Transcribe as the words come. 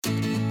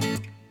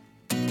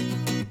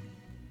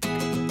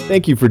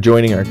Thank you for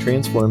joining our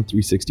Transform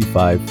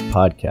 365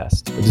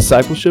 podcast, a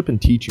discipleship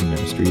and teaching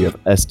ministry of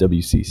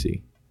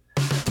SWCC.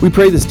 We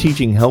pray this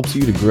teaching helps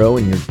you to grow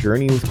in your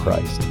journey with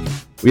Christ.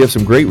 We have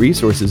some great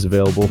resources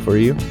available for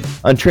you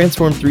on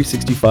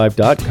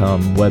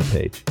transform365.com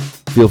webpage.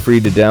 Feel free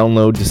to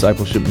download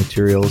discipleship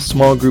materials,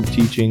 small group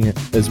teaching,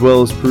 as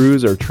well as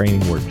peruse our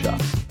training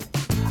workshops.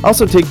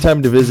 Also take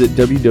time to visit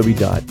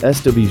www.swcc.org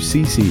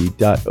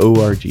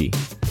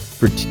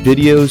for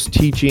videos,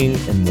 teaching,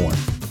 and more.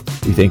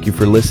 We thank you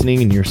for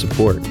listening and your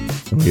support,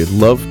 and we would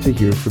love to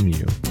hear from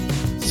you.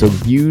 So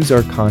use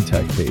our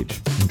contact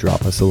page and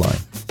drop us a line.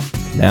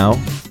 Now,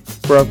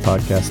 for our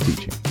podcast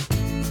teaching.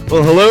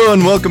 Well, hello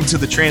and welcome to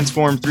the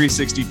Transform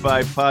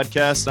 365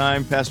 podcast.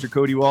 I'm Pastor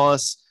Cody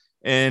Wallace,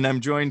 and I'm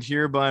joined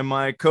here by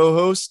my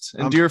co-host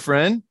and dear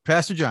friend,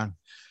 Pastor John.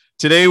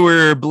 Today,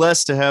 we're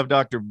blessed to have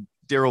Dr.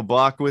 Darrell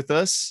Bock with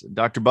us.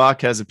 Dr.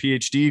 Bock has a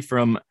PhD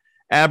from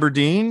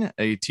Aberdeen,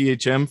 a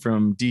THM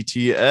from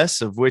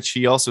DTS, of which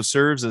he also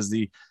serves as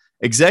the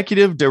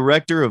Executive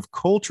Director of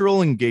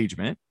Cultural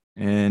Engagement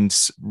and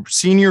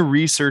Senior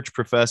Research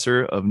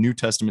Professor of New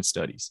Testament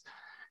Studies.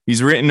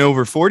 He's written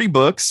over 40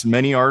 books,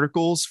 many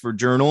articles for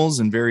journals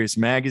and various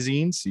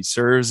magazines. He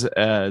serves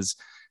as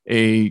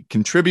a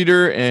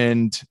contributor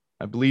and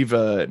I believe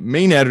a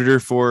main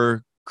editor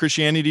for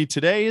Christianity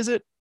Today, is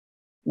it?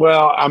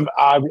 Well,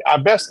 I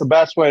guess the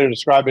best way to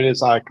describe it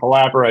is I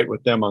collaborate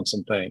with them on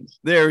some things.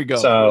 There we go.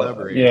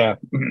 So, yeah.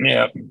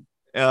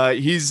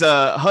 He's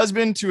a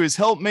husband to his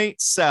helpmate,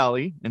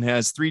 Sally, and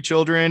has 3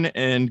 children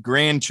and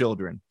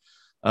grandchildren.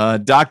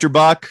 Dr.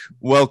 Bock,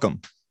 welcome.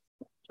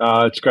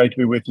 It's great to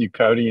be with you,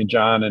 Cody and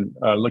John, and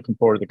looking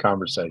forward to the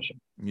conversation.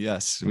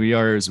 Yes, we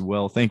are as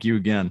well. Thank you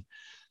again.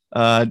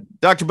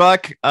 Dr.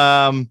 Bock,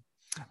 I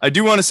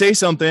do want to say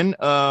something.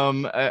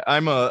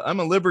 I'm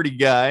a Liberty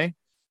guy.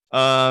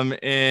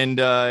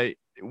 And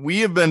we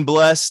have been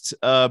blessed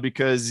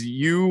because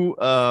you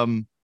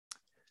write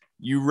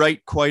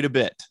quite a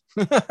bit.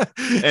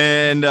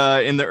 And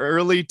in the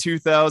early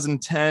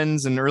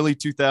 2010s and early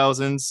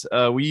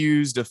 2000s, we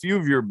used a few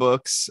of your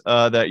books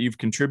that you've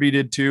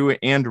contributed to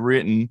and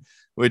written,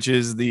 which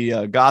is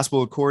the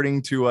Gospel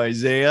According to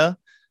Isaiah.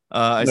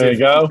 There you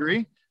go.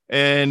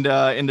 And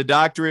in the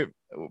doctorate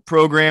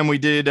program, we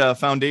did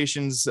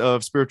Foundations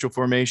of Spiritual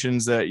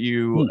Formations that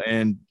you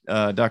and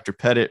Dr.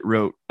 Pettit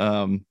wrote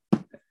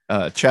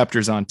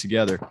chapters on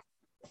together.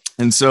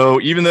 And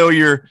so even though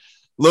you're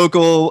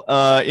local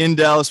in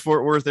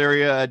Dallas-Fort Worth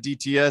area at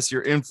DTS,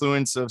 your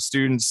influence of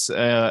students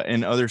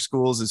in other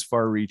schools is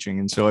far-reaching.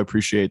 And so I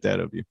appreciate that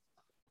of you.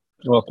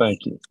 Well, thank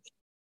you.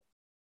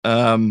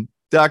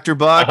 Dr.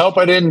 Bock. I hope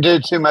I didn't do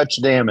too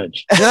much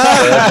damage. You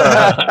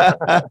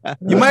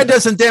might have done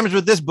some damage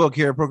with this book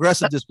here,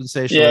 Progressive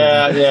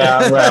Dispensationalism.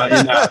 Yeah.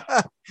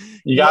 Well,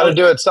 you got to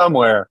do it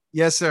somewhere.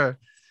 Yes, sir.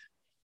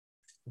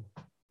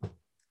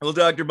 Well,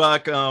 Dr.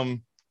 Bock,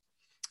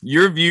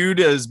 you're viewed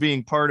as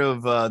being part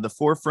of the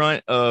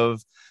forefront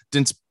of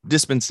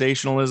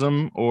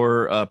dispensationalism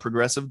or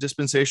progressive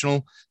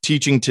dispensational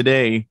teaching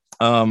today.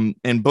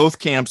 And both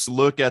camps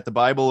look at the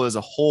Bible as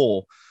a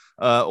whole.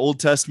 Old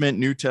Testament,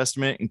 New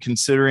Testament, and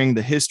considering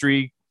the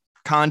history,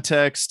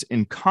 context,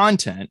 and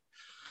content.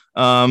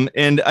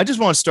 And I just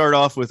want to start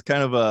off with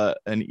kind of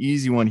an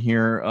easy one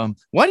here.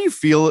 Why do you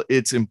feel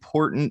it's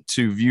important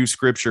to view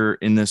Scripture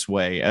in this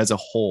way as a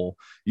whole,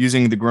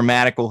 using the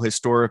grammatical,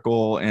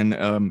 historical,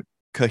 and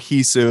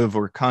cohesive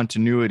or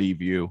continuity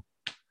view?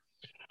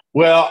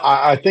 Well,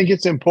 I think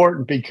it's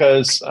important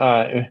because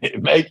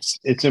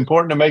it's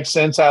important to make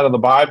sense out of the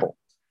Bible.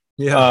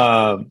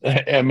 Yeah.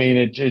 I mean,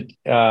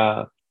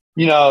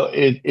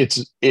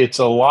 it's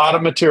a lot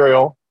of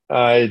material.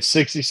 It's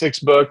 66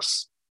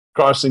 books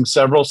crossing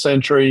several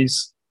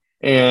centuries,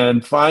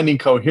 and finding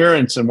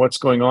coherence in what's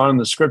going on in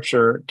the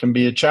Scripture can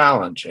be a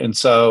challenge. And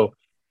so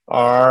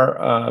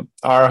our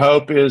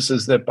hope is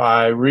that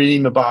by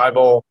reading the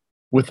Bible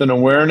with an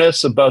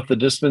awareness of both the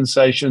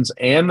dispensations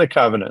and the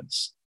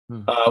covenants,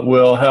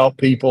 will help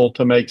people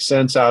to make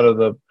sense out of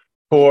the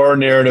core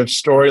narrative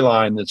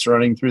storyline that's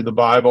running through the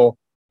Bible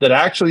that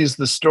actually is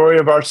the story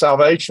of our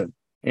salvation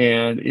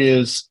and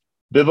is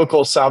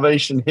biblical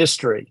salvation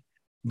history,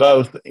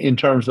 both in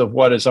terms of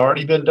what has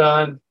already been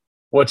done,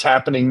 what's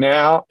happening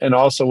now, and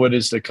also what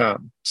is to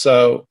come.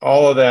 So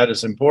all of that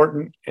is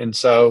important. And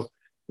so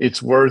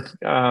it's worth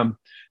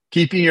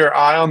keeping your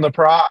eye on the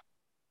prize.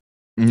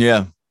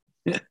 Yeah.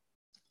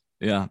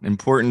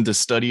 Important to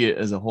study it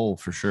as a whole,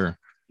 for sure.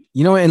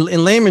 In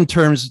layman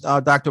terms,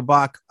 Dr.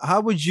 Bock, how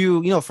would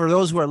you, for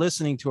those who are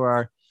listening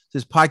to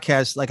this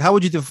podcast, like how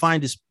would you define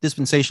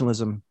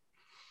dispensationalism?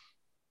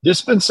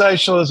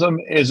 Dispensationalism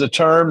is a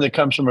term that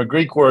comes from a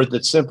Greek word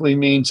that simply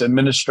means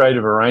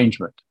administrative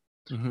arrangement.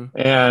 Mm-hmm.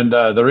 And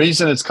the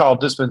reason it's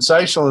called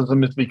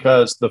dispensationalism is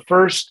because the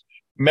first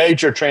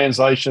major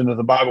translation of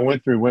the Bible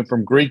went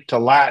from Greek to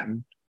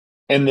Latin.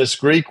 And this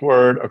Greek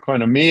word,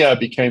 oikonomia,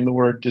 became the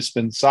word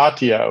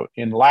dispensatio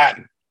in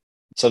Latin.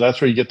 So that's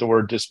where you get the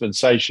word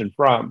dispensation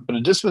from. But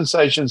a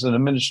dispensation is an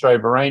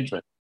administrative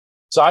arrangement.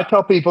 So I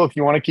tell people, if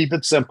you want to keep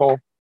it simple,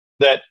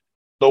 that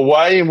the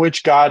way in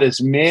which God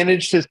has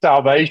managed his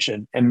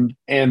salvation and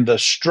the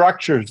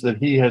structures that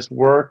he has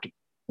worked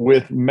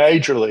with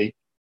majorly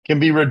can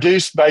be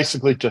reduced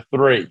basically to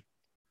three: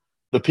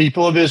 the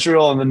people of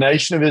Israel and the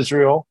nation of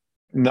Israel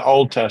in the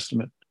Old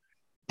Testament,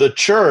 the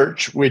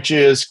church, which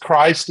is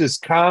Christ has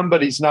come,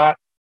 but he's not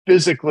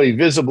physically,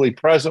 visibly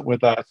present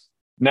with us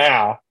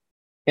now,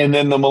 and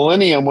then the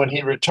millennium when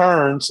he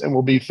returns and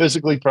will be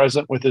physically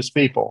present with his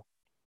people.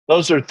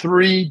 Those are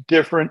three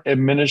different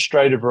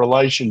administrative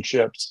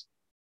relationships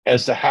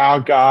as to how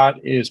God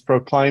is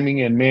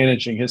proclaiming and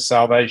managing his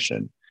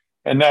salvation.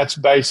 And that's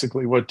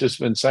basically what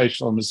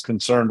dispensationalism is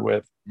concerned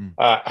with,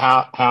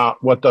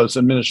 what those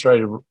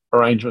administrative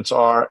arrangements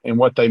are and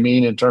what they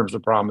mean in terms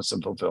of promise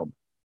and fulfillment.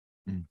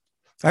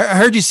 I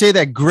heard you say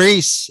that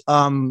grace,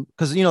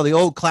 because, the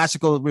old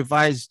classical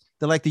revised,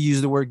 they like to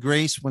use the word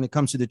grace when it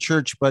comes to the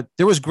church, but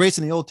there was grace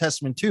in the Old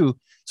Testament too.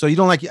 So I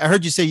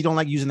heard you say you don't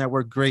like using that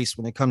word grace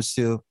when it comes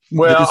to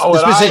the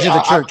disposition of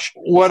the church.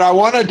 What I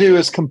want to do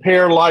is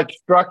compare like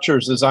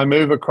structures as I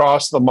move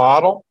across the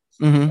model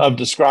of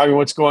describing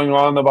what's going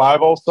on in the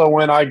Bible. So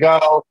when I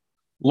go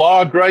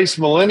law, grace,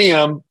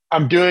 millennium,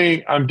 I'm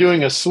doing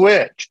a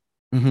switch.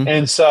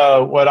 And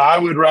so what I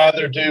would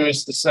rather do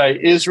is to say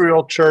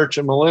Israel, church,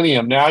 and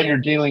millennium. Now you're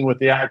dealing with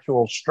the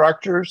actual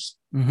structures.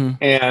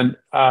 And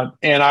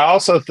I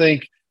also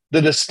think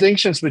the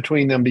distinctions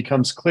between them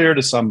becomes clear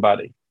to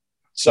somebody.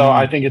 So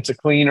I think it's a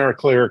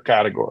clearer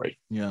category.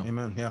 Yeah.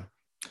 Amen. Yeah.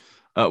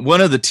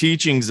 One of the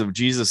teachings of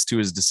Jesus to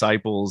his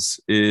disciples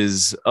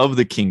is of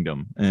the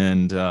kingdom.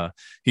 And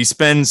he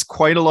spends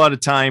quite a lot of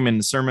time in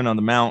the Sermon on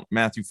the Mount,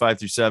 Matthew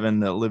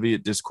 5-7, the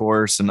Olivet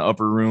Discourse and the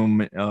Upper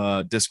Room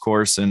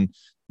Discourse, and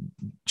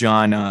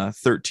John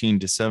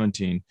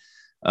 13-17.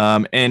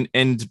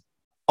 And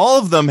all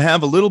of them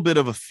have a little bit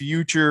of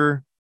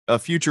a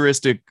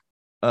futuristic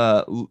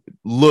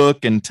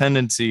look and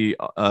tendency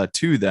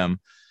to them.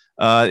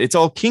 It's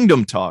all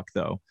kingdom talk,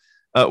 though.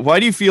 Why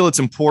do you feel it's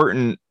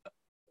important,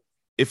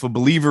 if a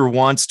believer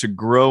wants to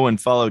grow and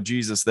follow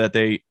Jesus, that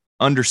they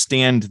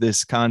understand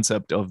this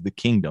concept of the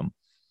kingdom?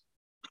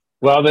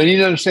 Well, they need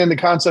to understand the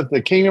concept of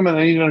the kingdom, and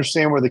they need to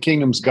understand where the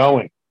kingdom's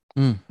going.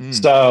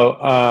 So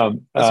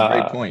that's a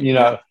great point.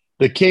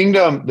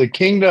 The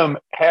kingdom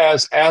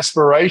has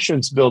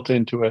aspirations built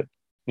into it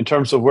in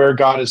terms of where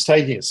God is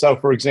taking it. So,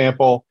 for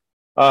example,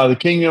 the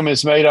kingdom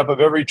is made up of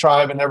every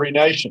tribe and every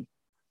nation.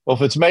 Well,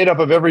 if it's made up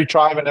of every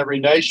tribe and every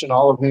nation,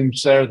 all of whom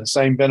share the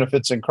same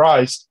benefits in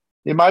Christ,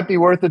 it might be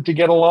worth it to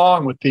get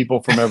along with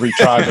people from every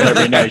tribe and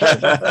every nation.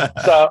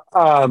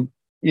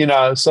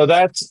 So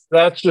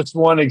that's just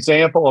one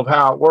example of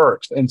how it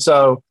works. And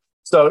so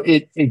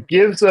it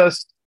gives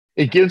us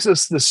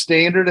the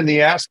standard and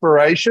the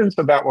aspirations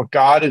about what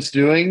God is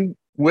doing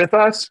with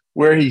us,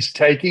 where he's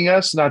taking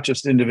us, not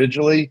just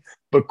individually,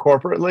 but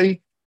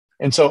corporately.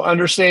 And so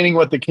understanding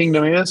what the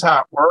kingdom is, how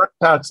it works,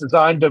 how it's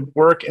designed to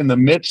work in the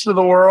midst of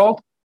the world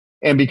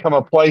and become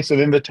a place of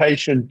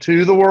invitation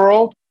to the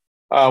world.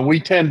 We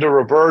tend to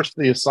reverse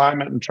the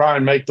assignment and try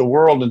and make the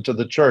world into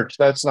the church.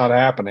 That's not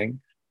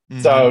happening.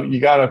 So you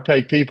got to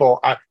take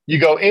people, you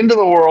go into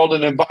the world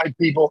and invite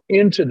people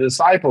into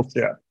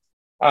discipleship.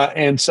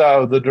 And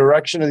so the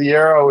direction of the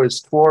arrow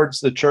is towards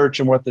the church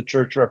and what the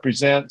church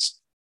represents.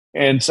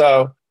 And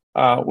so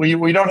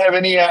we don't have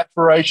any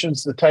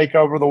aspirations to take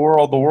over the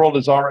world. The world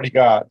is already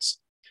God's.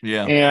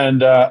 Yeah.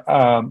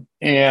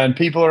 And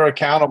people are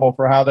accountable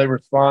for how they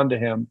respond to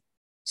him.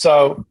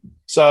 So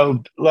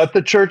let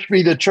the church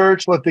be the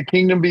church. Let the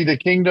kingdom be the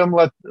kingdom.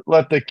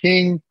 Let the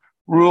king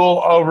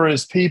rule over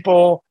his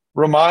people.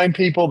 Remind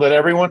people that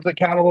everyone's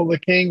accountable to the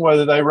king,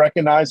 whether they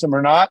recognize him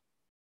or not.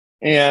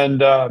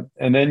 And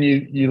then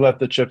you let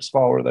the chips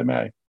fall where they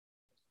may.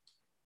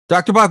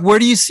 Dr. Bock, where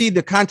do you see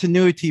the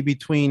continuity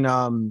between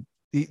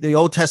the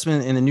Old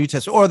Testament and the New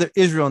Testament, or the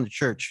Israel and the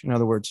church, in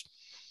other words?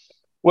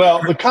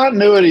 Well, the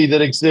continuity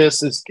that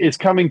exists is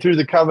coming through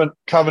the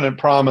covenant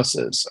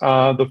promises.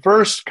 The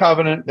first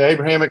covenant, the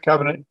Abrahamic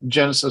covenant,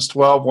 Genesis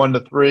 12,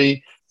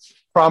 1-3,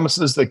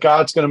 promises that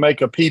God's going to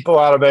make a people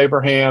out of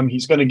Abraham.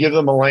 He's going to give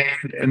them a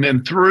land. And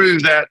then through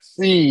that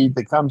seed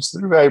that comes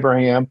through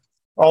Abraham,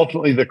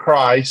 ultimately the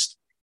Christ,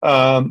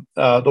 the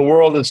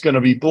world is going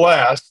to be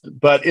blessed.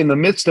 But in the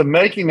midst of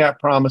making that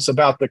promise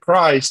about the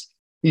Christ,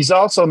 he's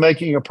also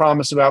making a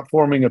promise about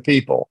forming a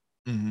people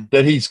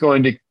that he's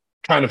going to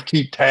kind of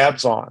keep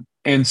tabs on.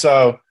 And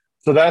so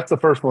that's the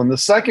first one. The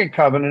second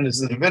covenant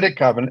is the Davidic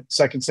covenant,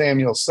 2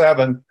 Samuel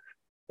 7.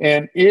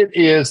 And it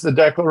is the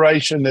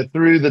declaration that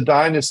through the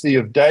dynasty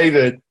of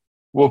David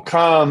will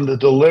come the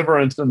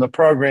deliverance and the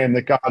program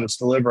that God is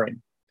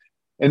delivering.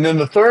 And then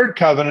the third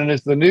covenant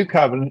is the new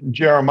covenant in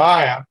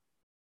Jeremiah.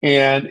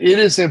 And it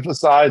is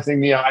emphasizing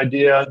the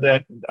idea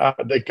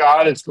that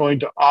God is going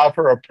to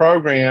offer a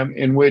program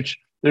in which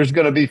there's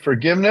going to be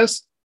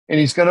forgiveness, and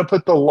he's going to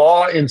put the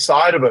law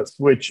inside of us,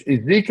 which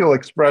Ezekiel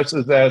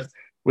expresses as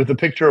with a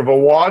picture of a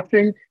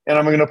washing, and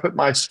I'm going to put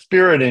my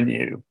spirit in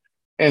you.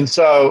 And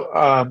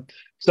so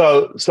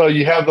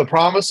you have the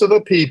promise of the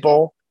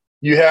people,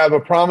 You have a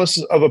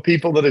promise of a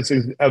people that is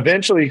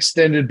eventually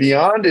extended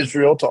beyond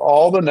Israel to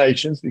all the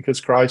nations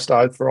because Christ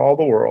died for all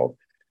the world.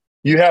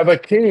 You have a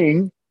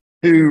king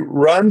who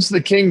runs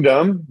the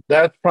kingdom.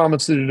 That's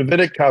promised through the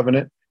Davidic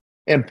covenant.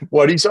 And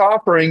what he's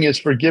offering is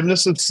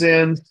forgiveness of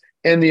sins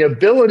and the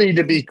ability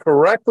to be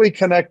correctly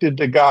connected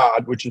to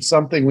God, which is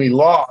something we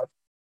lost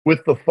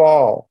with the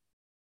fall.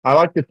 I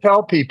like to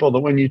tell people that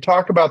when you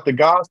talk about the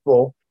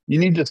gospel, you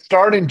need to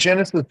start in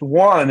Genesis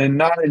 1 and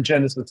not in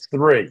Genesis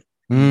 3.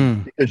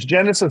 Because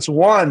Genesis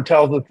 1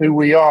 tells us who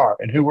we are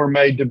and who we're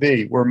made to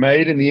be. We're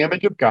made in the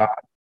image of God,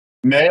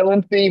 male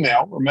and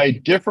female. We're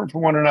made different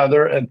from one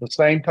another. At the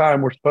same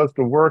time, we're supposed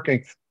to work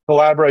and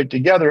collaborate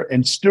together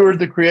and steward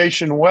the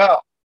creation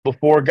well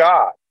before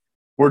God.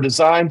 We're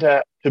designed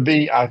to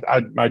be,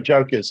 my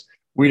joke is,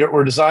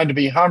 we're designed to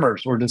be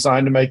hummers. We're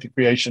designed to make the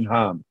creation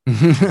hum.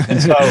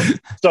 And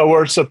so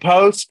we're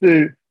supposed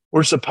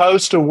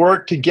to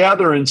work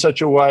together in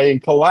such a way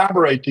and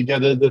collaborate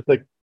together that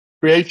the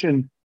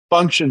creation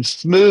functions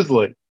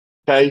smoothly.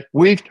 Okay.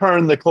 We've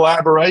turned the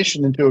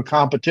collaboration into a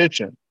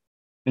competition.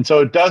 And so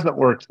it doesn't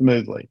work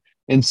smoothly.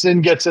 And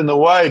sin gets in the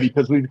way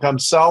because we become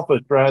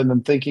selfish rather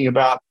than thinking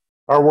about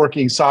our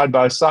working side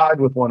by side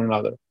with one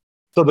another.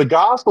 So the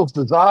gospel is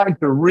designed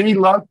to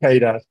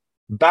relocate us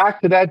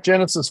back to that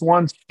Genesis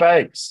 1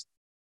 space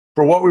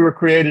for what we were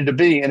created to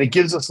be. And it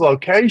gives us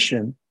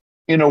location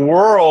in a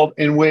world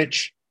in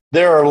which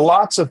there are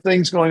lots of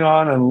things going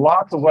on and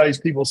lots of ways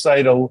people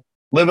say to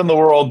live in the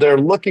world. They're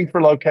looking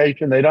for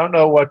location. They don't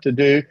know what to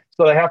do.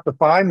 So they have to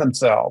find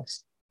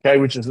themselves, okay,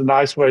 which is a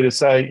nice way to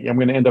say I'm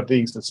going to end up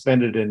being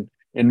suspended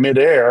in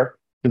midair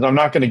because I'm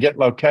not going to get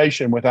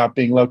location without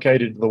being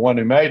located to the one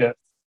who made it.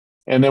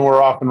 And then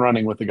we're off and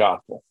running with the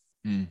gospel.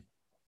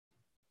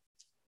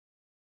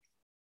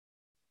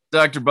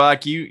 Dr.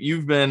 Bock,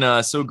 you've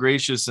been so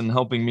gracious in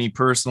helping me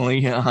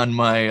personally on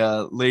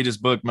my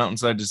latest book,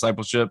 Mountainside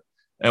Discipleship.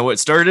 And what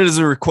started as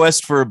a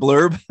request for a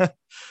blurb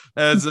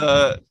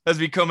has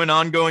become an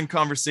ongoing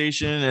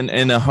conversation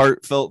and a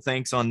heartfelt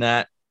thanks on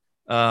that.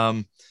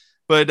 But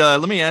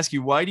let me ask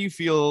you, why do you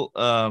feel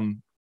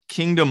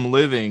kingdom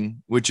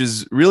living, which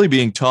is really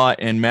being taught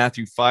in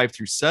Matthew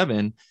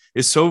 5-7,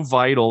 is so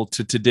vital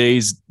to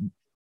today's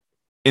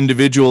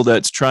individual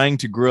that's trying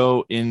to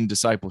grow in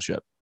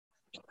discipleship?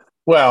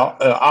 Well,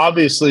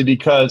 obviously,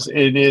 because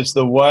it is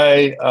the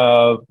way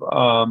of,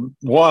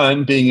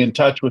 one, being in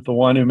touch with the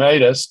one who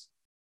made us,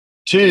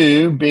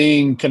 two,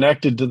 being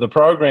connected to the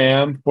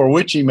program for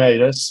which he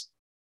made us,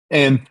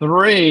 and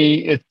three,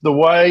 it's the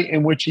way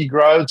in which he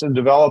grows and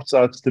develops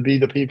us to be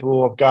the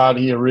people of God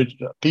he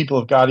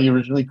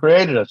originally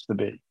created us to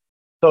be.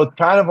 So it's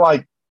kind of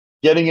like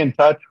getting in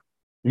touch.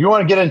 If you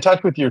want to get in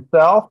touch with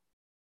yourself,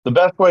 the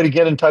best way to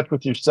get in touch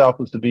with yourself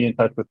is to be in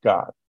touch with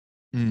God.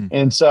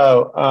 And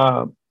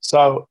so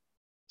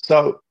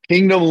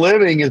kingdom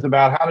living is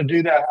about how to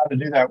do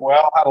that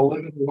well, how to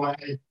live in a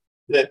way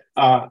that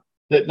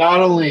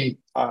not only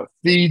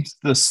feeds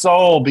the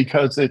soul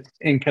because it's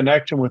in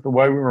connection with the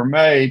way we were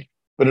made,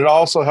 but it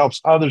also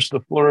helps others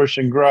to flourish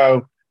and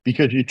grow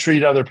because you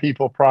treat other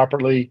people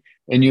properly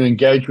and you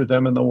engage with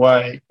them in a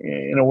way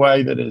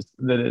that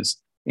is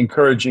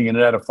encouraging and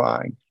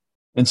edifying.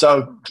 And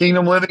so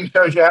kingdom living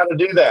shows you how to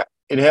do that.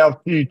 It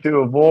helps you to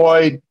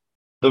avoid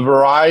the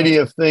variety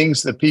of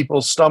things that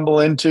people stumble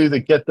into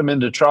that get them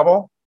into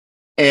trouble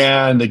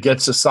and that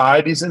get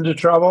societies into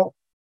trouble.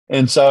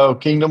 And so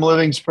kingdom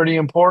living is pretty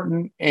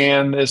important.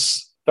 And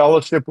this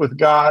fellowship with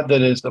God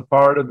that is a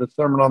part of the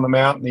Sermon on the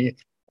Mount and the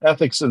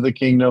ethics of the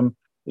kingdom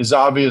is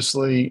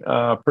obviously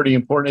pretty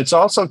important. It's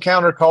also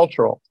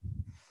countercultural.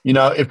 You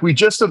know, if we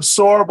just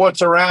absorb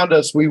what's around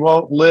us, we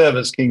won't live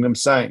as kingdom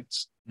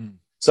saints.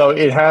 So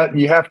you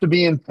have to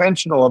be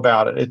intentional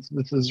about it.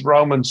 This is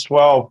Romans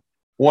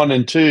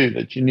 12:1-2,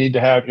 that you need to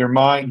have your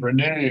mind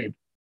renewed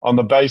on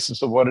the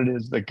basis of what it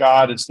is that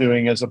God is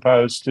doing as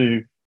opposed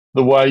to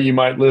the way you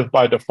might live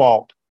by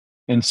default.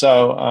 And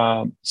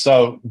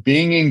so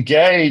being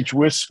engaged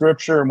with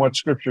Scripture and what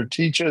Scripture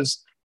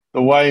teaches,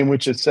 the way in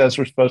which it says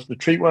we're supposed to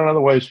treat one another,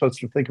 the way we're supposed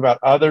to think about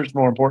others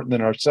more important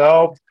than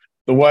ourselves,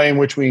 the way in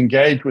which we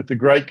engage with the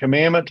great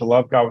commandment to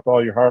love God with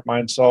all your heart,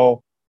 mind,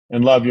 soul,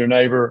 and love your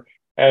neighbor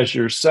as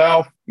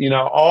yourself. You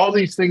know, all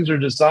these things are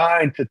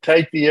designed to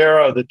take the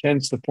arrow that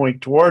tends to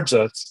point towards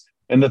us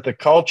and that the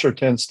culture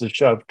tends to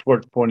shove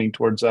towards pointing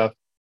towards us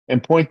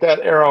and point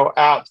that arrow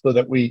out so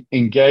that we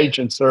engage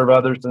and serve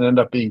others and end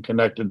up being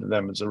connected to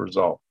them as a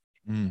result.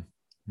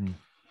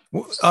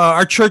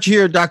 Our church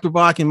here, Dr.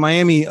 Bock, in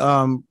Miami,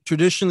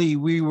 traditionally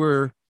we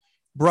were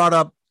brought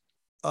up,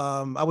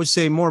 I would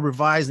say, more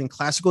revised in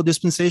classical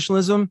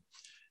dispensationalism.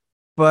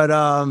 But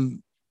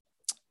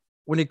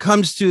when it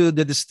comes to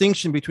the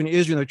distinction between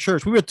Israel and the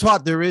church, we were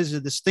taught there is a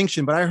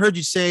distinction. But I heard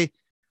you say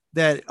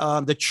that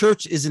the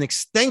church is an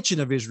extension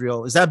of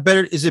Israel. Is that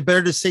better? Is it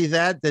better to say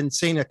that than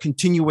saying a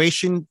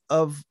continuation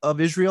of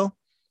Israel?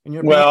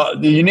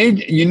 Well, you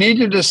need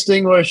to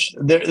distinguish.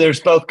 There's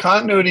both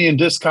continuity and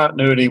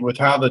discontinuity with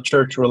how the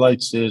church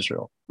relates to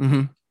Israel.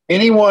 Mm-hmm.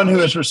 Anyone who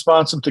is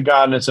responsive to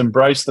God and has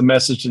embraced the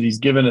message that he's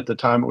given at the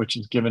time at which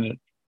he's given it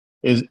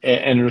is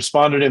and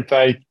responded in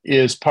faith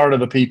is part of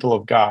the people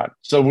of God.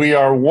 So we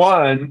are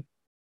one.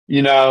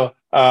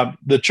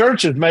 The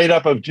church is made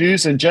up of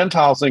Jews and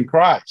Gentiles in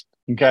Christ.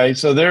 Okay,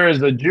 so there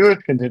is a Jewish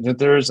contingent,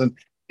 there is an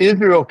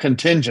Israel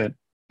contingent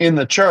in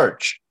the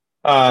church.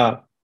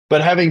 But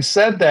having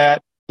said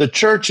that, the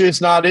church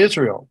is not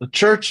Israel.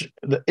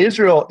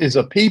 Israel is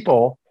a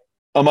people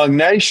among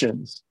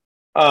nations.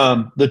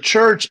 The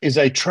church is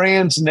a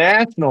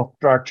transnational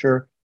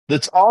structure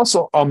that's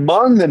also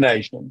among the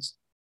nations,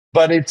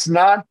 but it's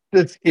not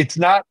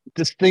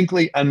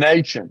distinctly a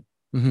nation.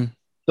 Mm-hmm.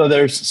 So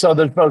there's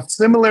both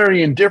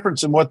similarity and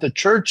difference in what the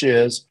church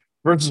is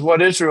versus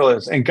what Israel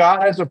is. And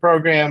God has a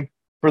program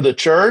for the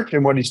church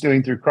and what he's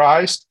doing through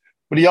Christ,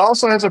 but he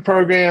also has a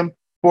program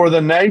for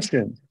the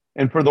nations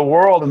and for the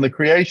world and the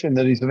creation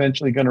that he's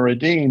eventually going to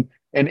redeem.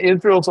 And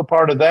Israel's a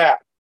part of that.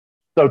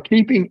 So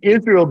keeping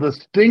Israel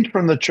distinct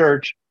from the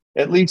church,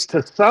 at least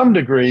to some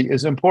degree,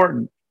 is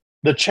important.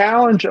 The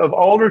challenge of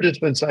older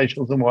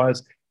dispensationalism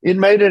was it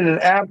made it an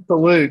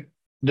absolute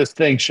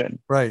distinction,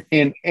 right,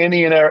 in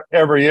any and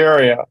every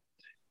area.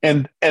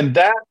 And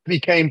that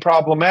became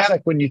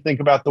problematic when you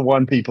think about the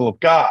one people of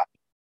God,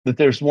 that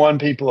there's one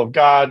people of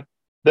God,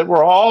 that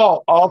we're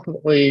all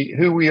ultimately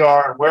who we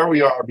are and where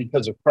we are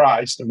because of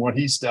Christ and what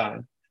he's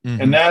done.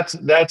 Mm-hmm. And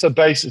that's a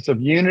basis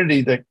of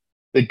unity that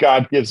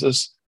God gives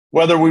us,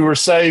 whether we were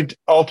saved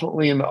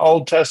ultimately in the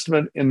Old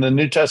Testament, in the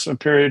New Testament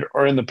period,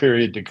 or in the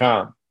period to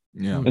come.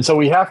 Yeah. And so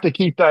we have to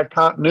keep that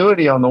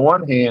continuity on the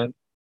one hand,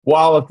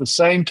 while at the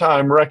same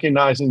time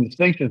recognizing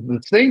distinctions. The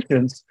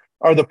distinctions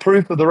are the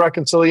proof of the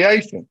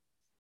reconciliation.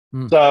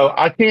 So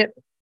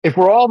if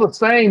we're all the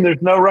same,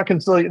 there's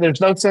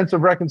no sense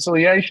of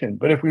reconciliation.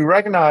 But if we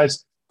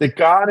recognize that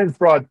God has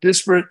brought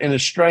disparate and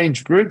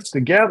estranged groups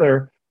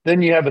together,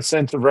 then you have a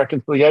sense of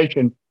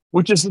reconciliation,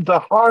 which is at the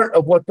heart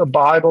of what the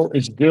Bible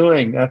is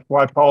doing. That's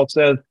why Paul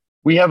says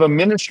we have a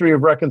ministry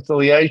of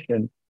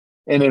reconciliation.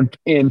 And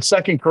in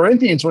 2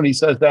 Corinthians, when he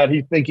says that,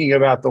 he's thinking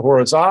about the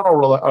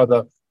horizontal or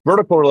the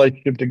vertical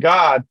relationship to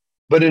God.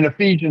 But in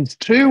Ephesians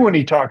 2, when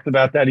he talks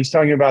about that, he's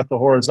talking about the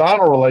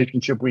horizontal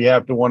relationship we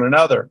have to one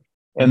another.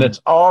 And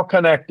it's all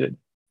connected.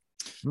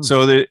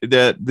 So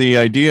the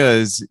idea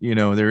is,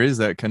 there is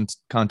that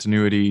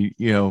continuity,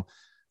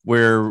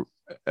 where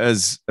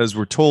as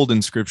we're told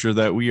in scripture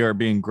that we are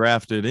being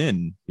grafted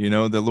in,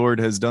 the Lord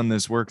has done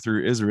this work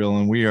through Israel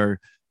and we are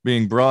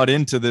being brought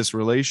into this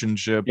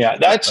relationship. Yeah,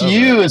 that's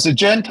you as a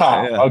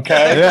Gentile. Yeah.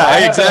 Okay.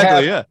 Yeah,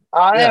 exactly.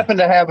 I happen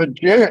to have a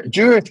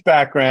Jewish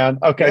background.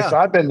 Okay. So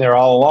I've been there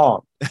all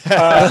along.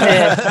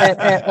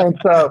 And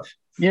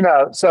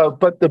so,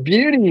 but the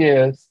beauty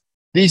is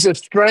these are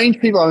strange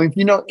people. I mean, if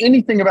you know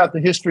anything about the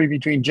history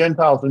between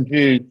Gentiles and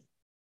Jews,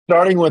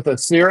 starting with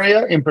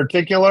Assyria in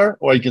particular,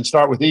 or you can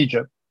start with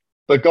Egypt,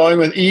 but going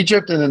with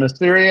Egypt and then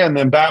Assyria and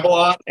then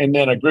Babylon, and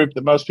then a group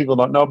that most people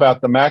don't know about,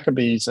 the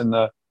Maccabees, and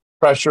the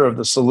pressure of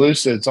the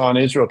Seleucids on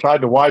Israel,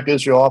 tried to wipe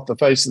Israel off the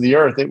face of the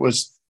earth. It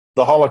was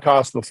the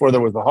Holocaust before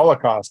there was a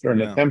Holocaust, or an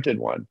attempted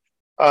one.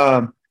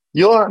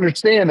 You'll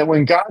understand that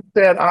when God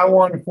said, I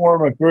want to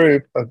form a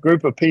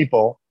group of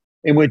people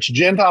in which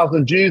Gentiles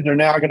and Jews are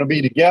now going to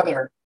be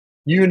together,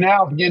 you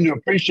now begin to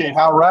appreciate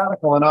how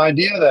radical an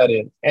idea that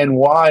is and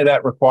why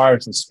that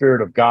requires the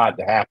Spirit of God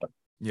to happen.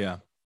 Yeah.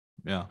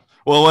 Yeah.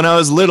 Well, when I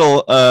was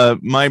little,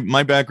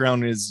 my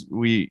background is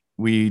we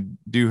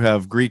do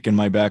have Greek in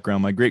my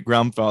background. My great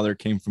grandfather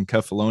came from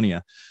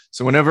Kephallonia.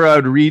 So whenever I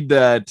would read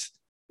that,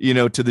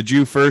 to the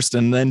Jew first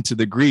and then to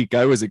the Greek,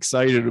 I was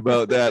excited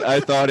about that. I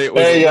thought it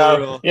was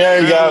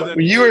there you go.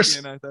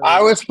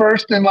 I was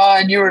first in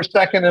line, you were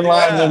second in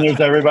line, and then there's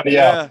everybody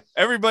else.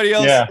 Everybody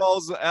else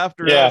falls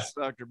after us,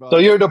 Dr. Bock. So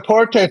your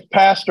Deportes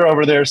pastor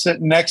over there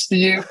sitting next to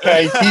you.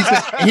 Okay,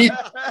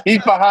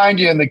 he's behind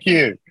you in the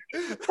queue.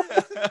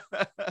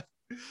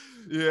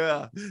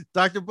 Yeah.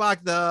 Dr.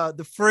 Bock,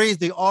 the phrase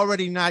 "the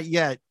already not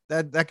yet,"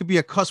 that could be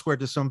a cuss word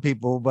to some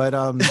people, but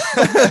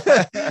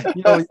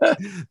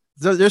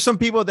there's some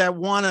people that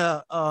want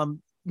to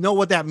know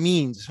what that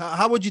means.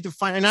 How would you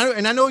define?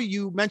 And I know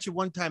you mentioned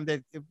one time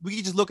that if we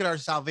could just look at our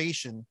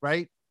salvation,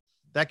 right?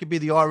 That could be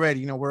the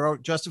already. We're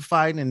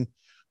justified, and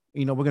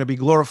we're going to be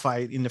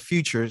glorified in the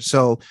future.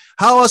 So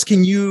how else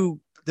can you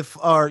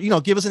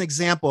give us an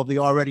example of the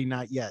already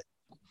not yet?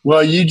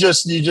 Well, you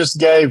just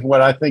gave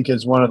what I think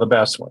is one of the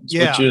best ones,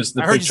 which is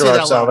the picture of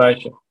our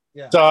salvation.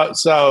 Yeah.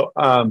 So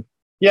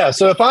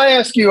if I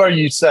ask you, are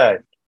you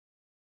saved?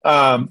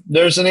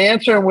 There's an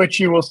answer in which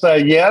you will say,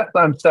 yes,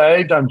 I'm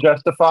saved, I'm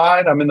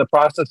justified, I'm in the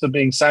process of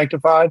being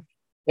sanctified.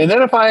 And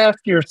then if I ask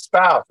your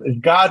spouse, is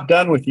God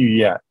done with you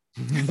yet?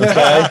 Okay.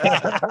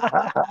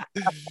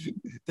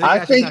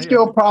 I think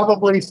she'll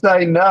probably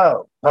say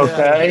no.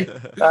 Okay.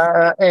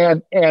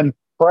 And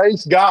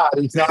praise God,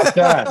 he's not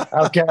done.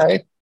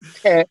 Okay.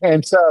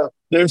 And so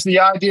there's the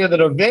idea that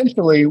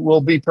eventually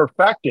we'll be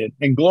perfected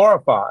and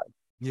glorified.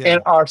 Yeah.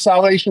 And our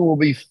salvation will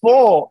be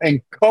full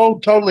and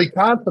totally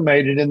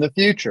consummated in the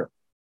future.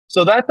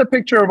 So that's a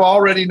picture of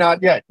already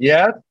not yet.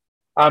 Yes,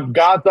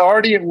 God's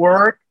already at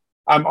work.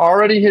 I'm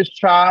already his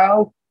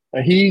child.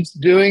 He's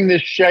doing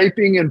this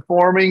shaping and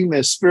forming,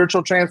 this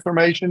spiritual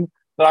transformation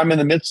that I'm in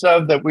the midst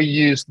of, that we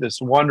use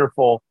this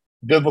wonderful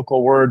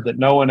biblical word that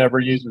no one ever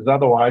uses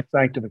otherwise,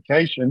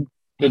 sanctification,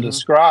 to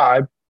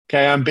describe.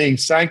 Okay, I'm being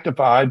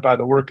sanctified by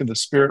the work of the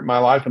Spirit in my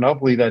life, and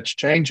hopefully that's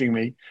changing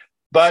me.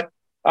 But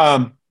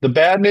the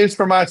bad news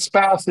for my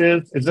spouse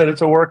is that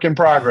it's a work in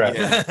progress.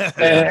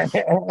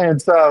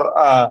 And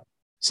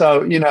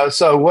so, you know,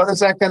 so what is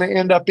that going to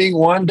end up being?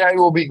 One day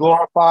we'll be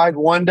glorified.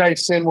 One day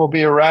sin will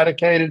be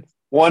eradicated.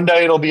 One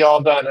day it'll be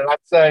all done. And I'd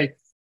say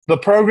the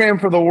program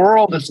for the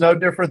world is no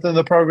different than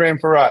the program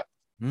for us.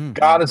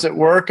 God is at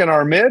work in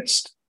our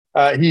midst.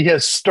 He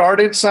has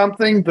started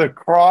something. The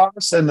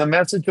cross and the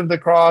message of the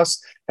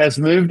cross has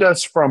moved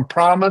us from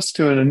promise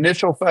to an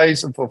initial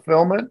phase of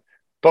fulfillment,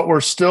 but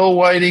we're still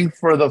waiting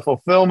for the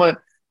fulfillment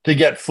to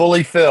get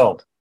fully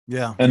filled.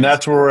 Yeah. And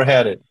that's where we're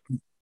headed.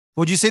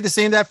 Would you say the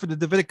same that for the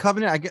Davidic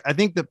covenant? I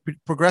think the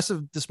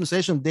progressive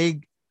dispensation,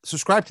 they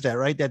subscribe to that,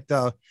 right? That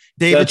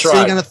David's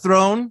sitting on the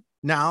throne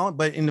now,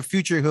 but in the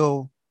future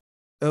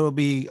it'll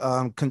be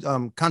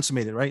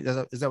consummated, right?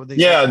 Is that what they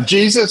say? Yeah,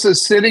 Jesus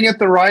is sitting at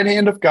the right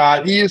hand of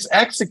God. He is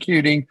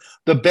executing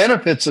the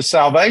benefits of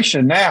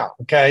salvation now.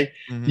 Okay.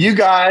 You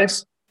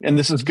guys, and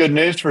this is good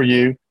news for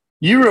you,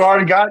 you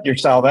already got your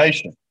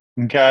salvation.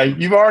 Okay.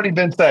 You've already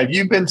been saved.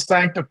 You've been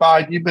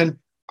sanctified. You've been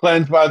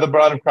cleansed by the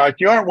blood of Christ.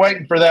 You aren't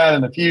waiting for that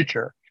in the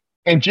future.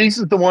 And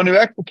Jesus is the one who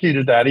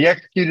executed that. He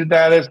executed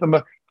that as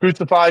the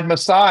crucified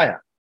Messiah.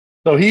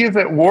 So he is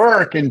at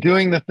work in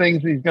doing the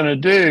things he's going to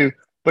do,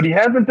 but he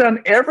hasn't done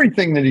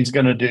everything that he's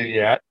going to do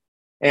yet.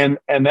 And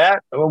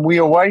that we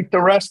await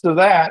the rest of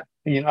that.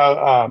 You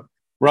know,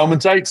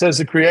 Romans 8 says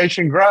the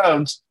creation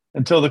groans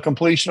until the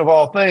completion of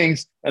all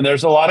things. And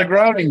there's a lot of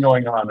groaning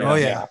going on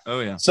right now.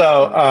 Oh, yeah.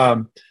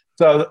 So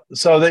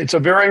it's a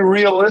very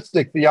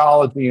realistic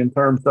theology in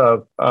terms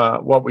of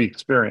what we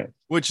experience.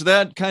 Which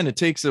that kind of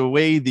takes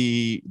away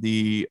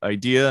the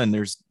idea,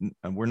 and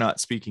we're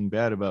not speaking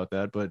bad about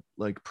that, but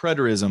like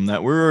preterism,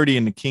 that we're already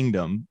in the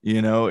kingdom,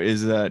 you know,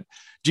 is that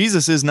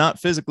Jesus is not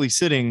physically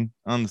sitting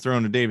on the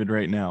throne of David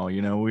right now.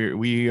 You know,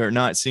 we are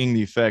not seeing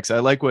the effects. I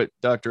like what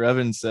Dr.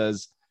 Evans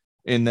says,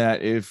 in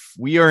that if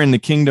we are in the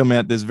kingdom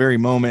at this very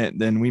moment,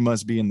 then we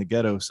must be in the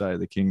ghetto side of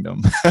the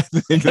kingdom. I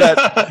think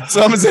that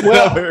sums it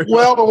up.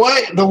 Well,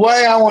 the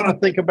way I want to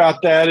think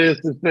about that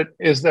is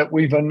that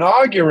we've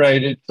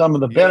inaugurated some of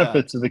the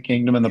benefits of the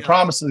kingdom and the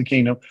promise of the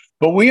kingdom,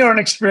 but we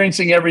aren't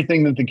experiencing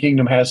everything that the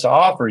kingdom has to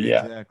offer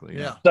yet. Exactly.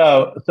 Yeah.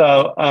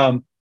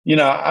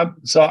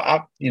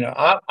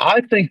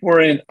 I think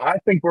we're in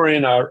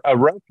a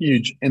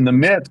refuge in the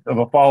midst of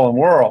a fallen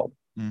world.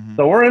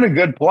 So we're in a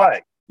good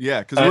place.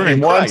 Yeah, because we're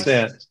in one Christ.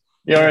 sense.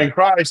 You're in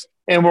Christ.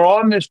 And we're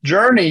on this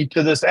journey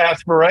to this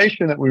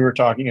aspiration that we were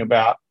talking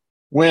about.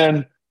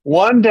 When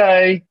one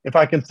day, if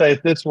I can say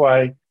it this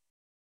way,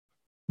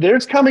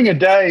 there's coming a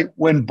day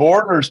when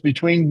borders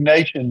between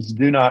nations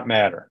do not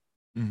matter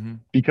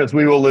because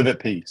we will live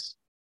at peace.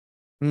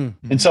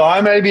 And so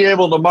I may be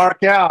able to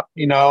mark out,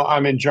 you know,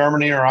 I'm in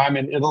Germany or I'm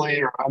in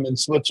Italy or I'm in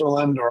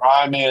Switzerland or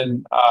I'm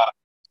in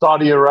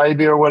Saudi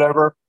Arabia or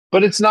whatever,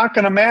 but it's not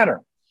going to matter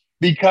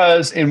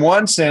because in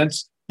one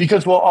sense,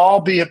 because we'll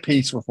all be at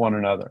peace with one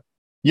another.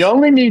 You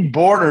only need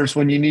borders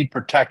when you need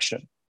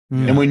protection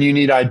and when you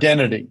need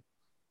identity.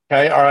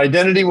 Okay. Our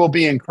identity will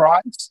be in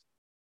Christ.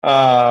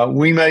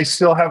 We may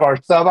still have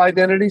our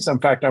sub-identities. In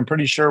fact, I'm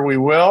pretty sure we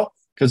will,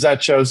 because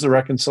that shows the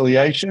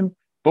reconciliation,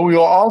 but we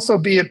will also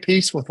be at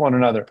peace with one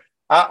another.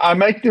 I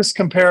make this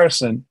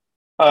comparison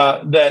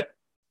that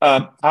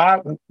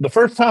the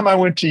first time I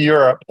went to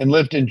Europe and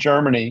lived in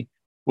Germany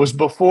was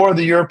before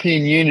the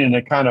European Union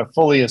had kind of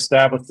fully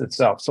established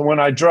itself. So when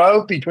I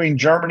drove between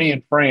Germany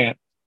and France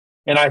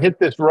and I hit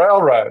this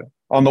railroad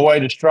on the way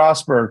to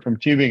Strasbourg from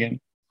Tübingen,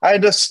 I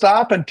had to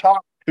stop and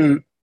talk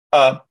to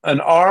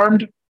an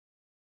armed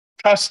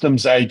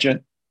customs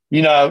agent,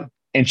 you know,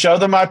 and show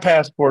them my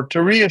passport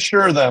to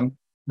reassure them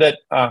that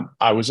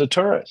I was a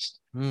tourist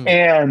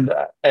and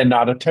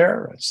not a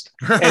terrorist.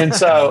 And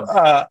so,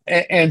 so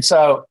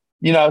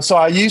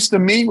I used to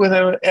meet with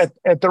him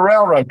at the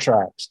railroad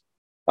tracks.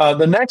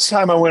 The next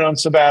time I went on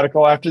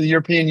sabbatical after the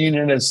European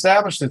Union had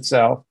established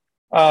itself,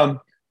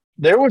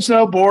 there was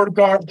no border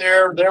guard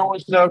there. There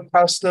was no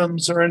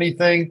customs or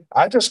anything.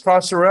 I just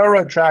crossed the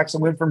railroad tracks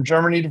and went from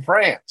Germany to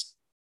France.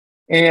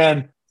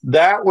 And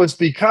that was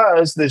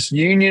because this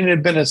union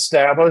had been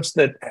established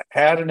that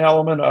had an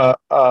element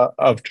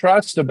of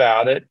trust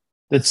about it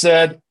that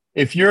said,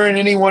 if you're in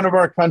any one of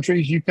our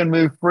countries, you can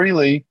move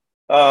freely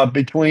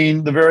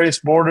between the various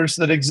borders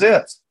that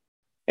exist.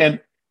 And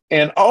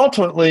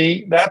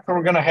ultimately, that's what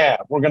we're going to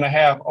have. We're going to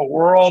have a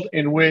world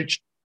in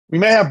which we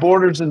may have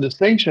borders and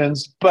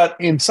distinctions, but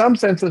in some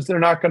senses, they're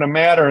not going to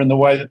matter in the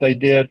way that they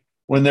did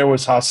when there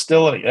was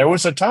hostility. There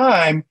was a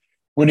time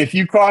when if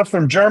you crossed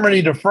from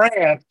Germany to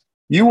France,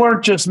 you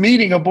weren't just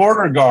meeting a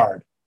border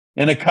guard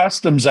and a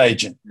customs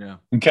agent. Yeah.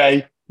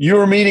 Okay. You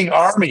were meeting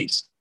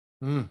armies.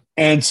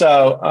 And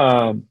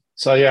so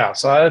that's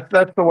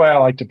the way I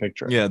like to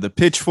picture it. Yeah. The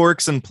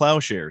pitchforks and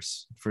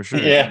plowshares for sure.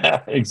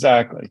 Yeah,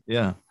 exactly.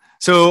 Yeah.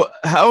 So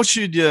how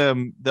should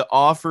the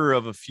offer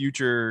of a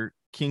future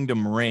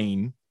kingdom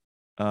reign,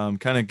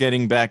 kind of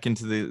getting back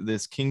into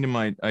this kingdom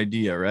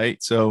idea,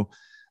 right? So,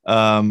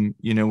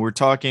 we're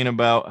talking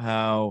about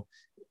how,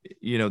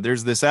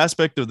 there's this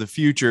aspect of the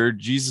future.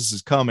 Jesus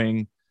is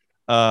coming.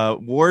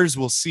 Wars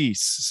will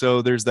cease.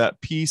 So there's that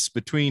peace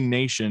between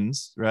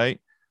nations, right?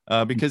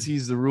 Because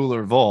he's the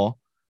ruler of all.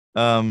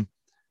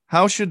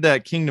 How should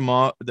that kingdom,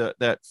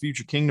 that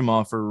future kingdom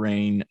offer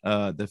reign,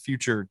 the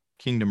future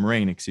kingdom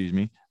reign, excuse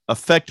me,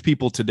 affect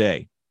people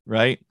today,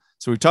 right?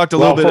 So we talked a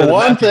little bit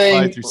about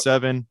Matthew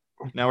 5-7.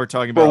 Now we're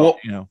talking about,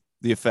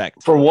 the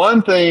effect. For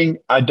one thing,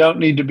 I don't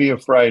need to be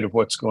afraid of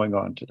what's going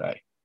on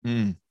today.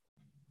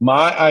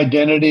 My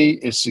identity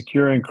is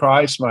secure in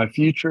Christ. My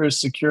future is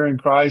secure in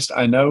Christ.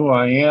 I know who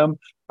I am.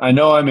 I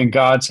know I'm in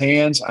God's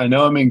hands. I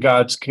know I'm in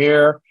God's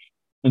care.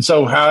 And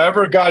so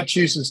however God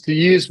chooses to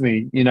use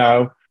me,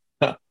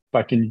 if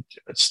I can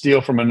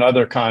steal from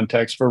another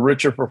context, for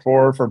richer, for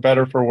poorer, for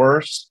better, for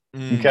worse,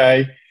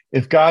 okay?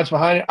 If God's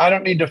behind it, I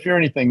don't need to fear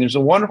anything. There's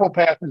a wonderful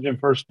passage in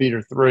 1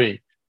 Peter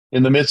 3.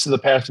 In the midst of the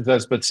passage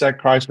says, but set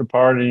Christ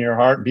apart in your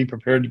heart and be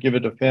prepared to give a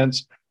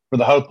defense for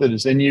the hope that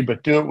is in you,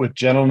 but do it with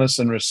gentleness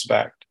and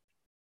respect.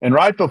 And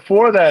right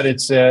before that,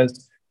 it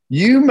says,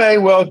 you may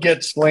well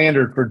get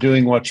slandered for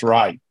doing what's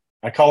right.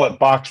 I call it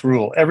Bock's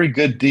rule. Every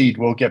good deed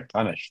will get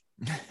punished.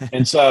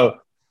 And so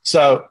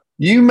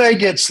you may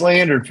get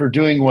slandered for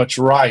doing what's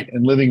right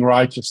and living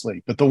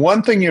righteously. But the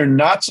one thing you're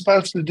not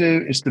supposed to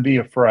do is to be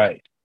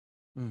afraid.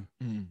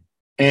 Mm-hmm.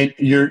 And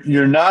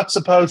you're not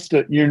supposed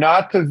to,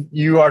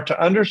 you are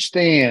to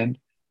understand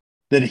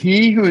that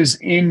he who is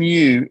in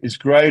you is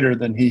greater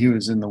than he who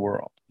is in the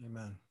world.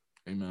 Amen.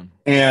 Amen.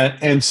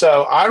 And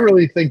so I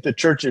really think the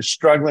church is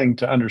struggling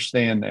to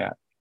understand that.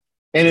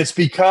 And it's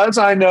because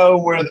I know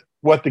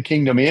what the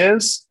kingdom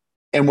is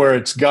and where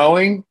it's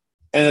going,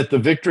 and that the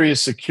victory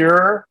is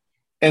secure,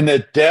 and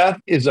that death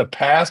is a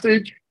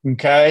passage.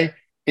 Okay.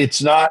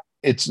 It's not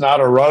a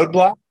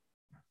roadblock.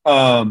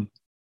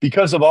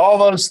 Because of all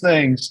those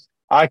things,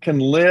 I can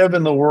live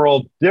in the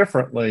world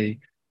differently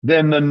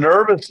than the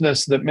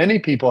nervousness that many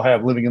people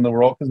have living in the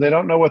world because they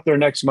don't know what their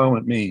next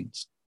moment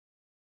means.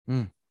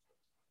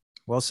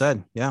 Well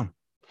said. Yeah.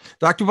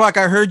 Dr. Bock,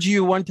 I heard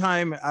you one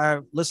time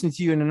listening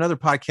to you in another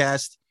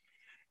podcast.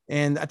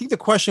 And I think the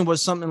question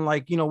was something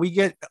like,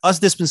 us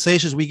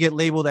dispensations, we get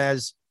labeled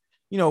as,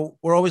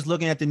 we're always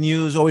looking at the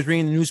news, always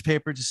reading the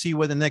newspaper to see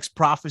where the next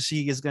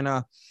prophecy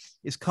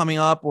is coming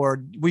up,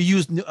 or we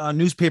use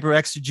newspaper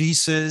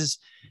exegesis.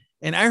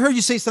 And I heard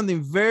you say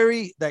something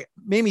that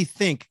made me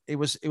think. It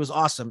was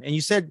awesome. And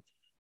you said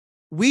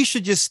we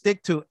should just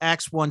stick to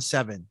Acts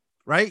 1:7,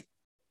 right?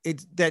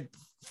 It's that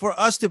for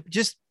us to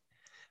just,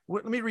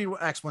 let me read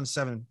Acts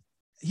 1:7.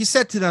 He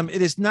said to them,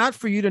 it is not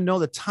for you to know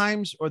the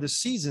times or the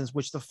seasons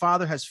which the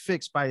Father has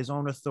fixed by his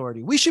own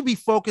authority. We shouldn't be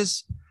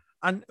focused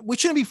on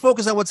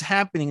what's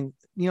happening,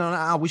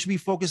 now. We should be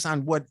focused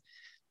on what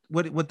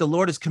the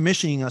Lord is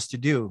commissioning us to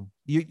do.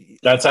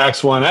 That's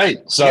Acts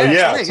 1:8.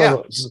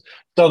 So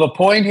so the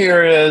point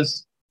here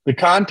is, the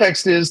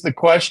context is, the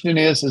question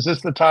is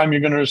this the time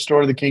you're going to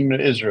restore the kingdom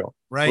to Israel?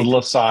 Right. A little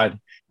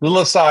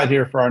aside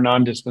here for our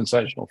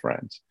non-dispensational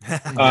friends.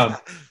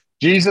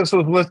 Jesus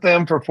was with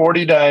them for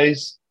 40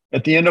 days.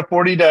 At the end of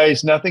 40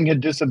 days, nothing had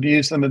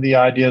disabused them of the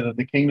idea that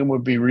the kingdom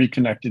would be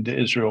reconnected to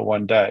Israel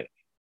one day.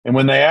 And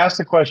when they asked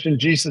the question,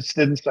 Jesus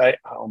didn't say,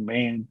 oh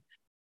man,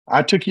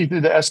 I took you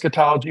through the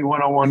eschatology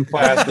 101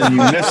 class and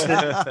you missed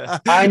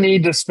it. I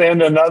need to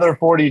spend another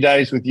 40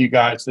 days with you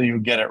guys so you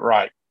get it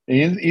right.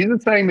 He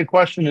isn't saying the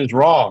question is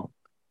wrong.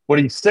 What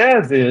he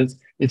says is,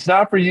 it's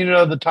not for you to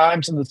know the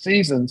times and the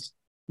seasons,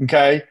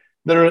 okay,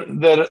 that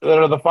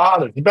are the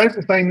Father's. He's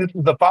basically saying this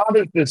is the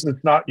Father's business,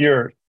 not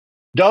yours.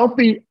 Don't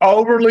be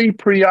overly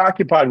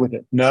preoccupied with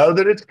it. Know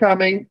that it's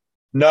coming.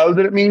 Know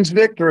that it means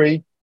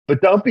victory,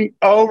 but don't be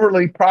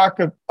overly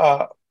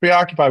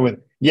preoccupied with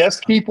it. Yes,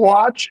 keep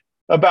watch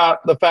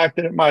about the fact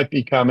that it might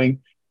be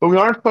coming, but we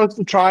aren't supposed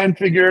to try and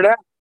figure it out.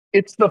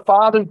 It's the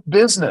Father's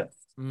business.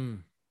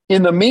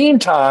 In the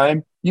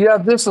meantime, you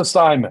have this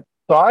assignment.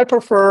 So I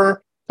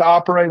prefer to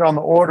operate on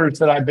the orders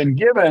that I've been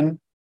given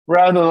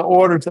rather than the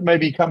orders that may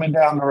be coming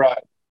down the road.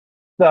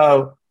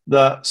 So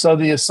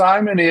the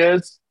assignment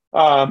is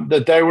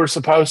that they were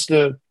supposed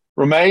to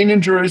remain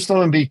in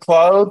Jerusalem and be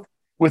clothed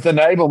with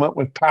enablement,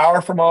 with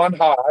power from on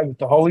high, with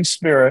the Holy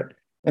Spirit.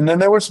 And then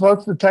they were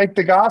supposed to take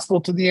the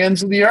gospel to the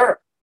ends of the earth.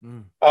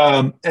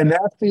 And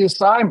that's the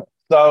assignment.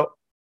 So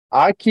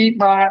I keep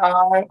my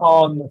eye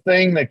on the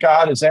thing that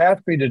God has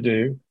asked me to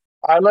do.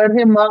 I let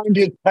him mind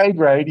his pay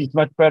grade. He's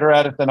much better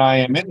at it than I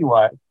am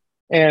anyway.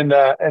 And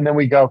then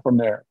we go from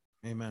there.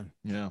 Amen.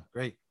 Yeah.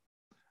 Great.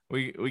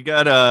 We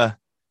got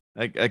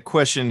a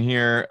question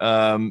here.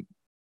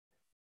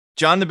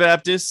 John the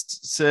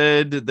Baptist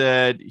said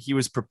that he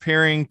was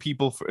preparing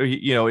people for,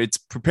 it's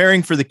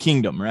preparing for the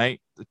kingdom, right?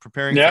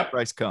 Preparing for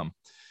Christ come.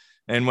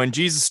 And when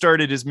Jesus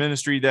started his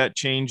ministry, that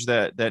changed,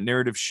 that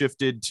narrative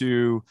shifted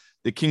to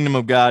the kingdom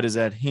of God is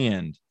at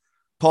hand.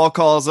 Paul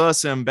calls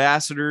us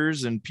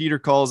ambassadors and Peter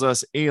calls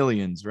us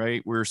aliens,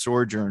 right? We're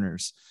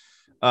sojourners.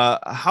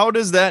 How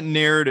does that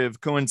narrative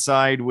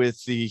coincide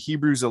with the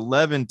Hebrews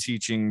 11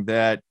 teaching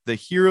that the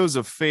heroes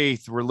of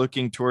faith were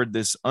looking toward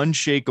this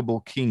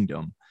unshakable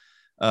kingdom?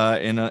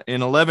 In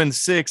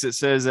 11:6, it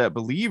says that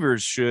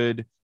believers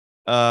should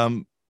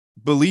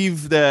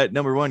believe that,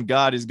 number one,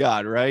 God is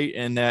God, right?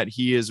 And that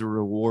he is a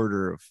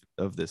rewarder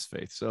of this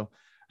faith. So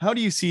how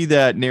do you see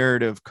that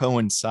narrative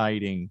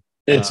coinciding?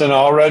 It's an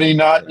already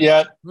not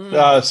yet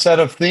set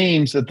of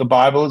themes that the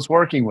Bible is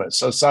working with.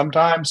 So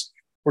sometimes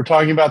we're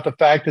talking about the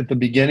fact that the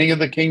beginning of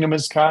the kingdom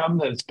has come,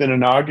 that it's been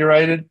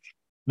inaugurated,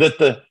 that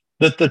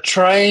the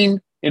train,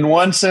 in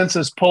one sense,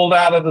 is pulled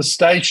out of the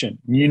station.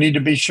 You need to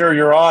be sure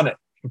you're on it,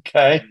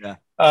 okay? Yeah.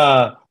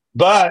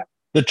 But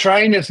the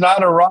train has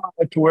not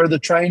arrived to where the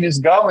train is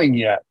going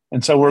yet.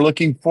 And so we're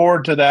looking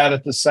forward to that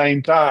at the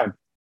same time.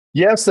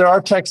 Yes, there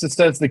are texts that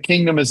says the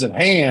kingdom is at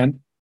hand,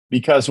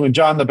 because when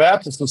John the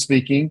Baptist was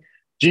speaking,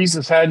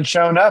 Jesus hadn't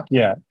shown up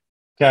yet.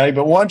 Okay.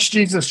 But once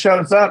Jesus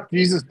shows up,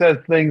 Jesus says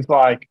things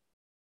like,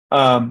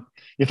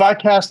 if I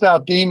cast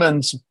out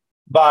demons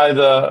by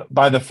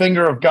the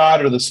finger of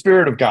God or the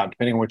Spirit of God,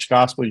 depending on which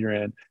gospel you're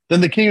in,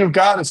 then the kingdom of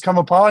God has come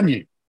upon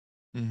you.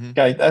 Mm-hmm.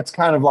 Okay. That's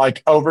kind of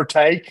like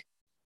overtake.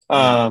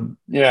 That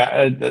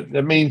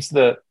means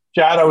the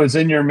shadow is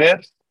in your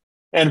midst.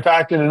 In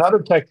fact, in another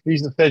text,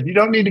 Jesus says, you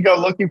don't need to go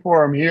looking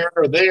for him here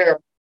or there,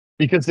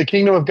 because the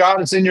kingdom of God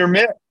is in your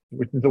midst,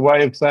 which is a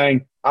way of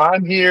saying,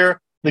 I'm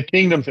here, the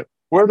kingdom's here.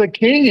 Where the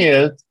king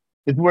is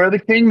where the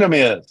kingdom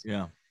is.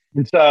 Yeah.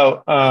 And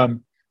so,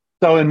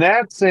 so in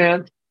that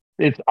sense,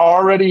 it's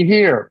already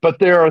here. But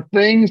there are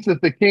things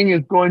that the king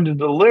is going to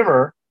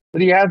deliver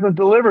that he hasn't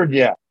delivered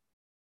yet.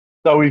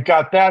 So we've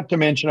got that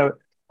dimension of it.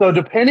 So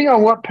depending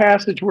on what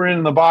passage we're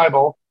in the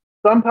Bible,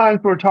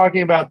 sometimes we're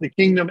talking about the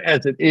kingdom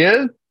as it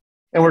is,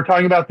 and we're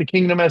talking about the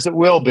kingdom as it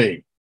will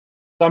be.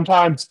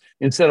 Sometimes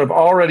instead of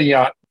already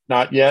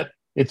not yet,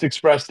 it's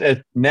expressed as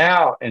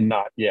now and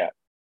not yet.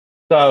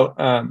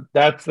 So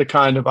that's the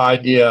kind of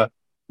idea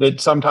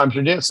that sometimes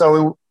you're doing.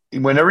 So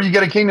whenever you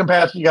get a kingdom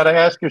passage, you got to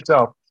ask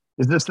yourself,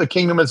 is this the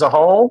kingdom as a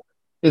whole?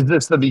 Is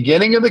this the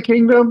beginning of the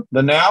kingdom,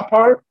 the now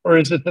part, or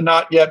is it the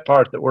not yet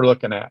part that we're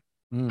looking at?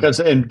 Because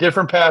in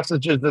different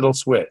passages, it'll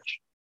switch.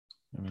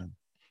 You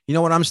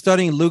know, when I'm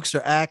studying Luke's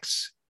or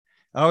Acts,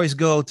 I always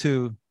go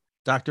to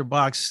Dr.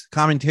 Bock's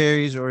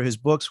commentaries or his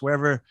books,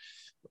 wherever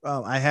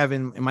I have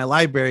in my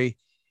library.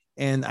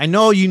 And I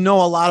know you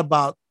know a lot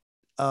about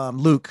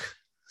Luke.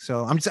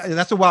 So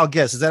that's a wild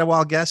guess. Is that a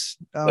wild guess?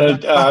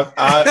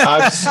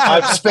 I've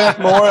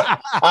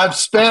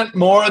spent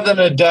more than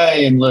a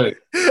day in Luke.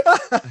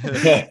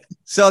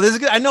 So this is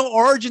good. I know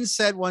Origen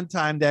said one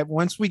time that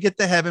once we get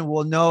to heaven,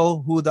 we'll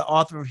know who the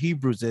author of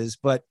Hebrews is.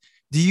 But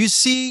do you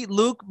see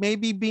Luke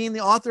maybe being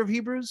the author of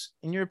Hebrews,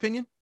 in your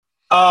opinion?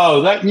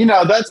 Oh,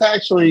 that's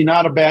actually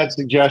not a bad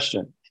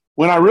suggestion.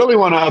 When I really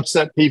want to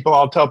upset people,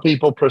 I'll tell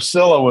people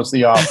Priscilla was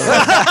the author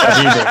of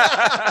Hebrews.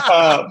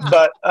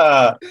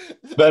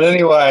 But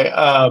anyway,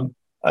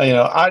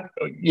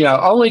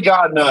 only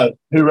God knows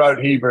who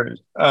wrote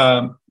Hebrews.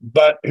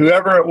 But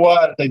whoever it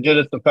was, they did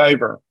us a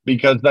favor,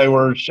 because they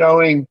were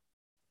showing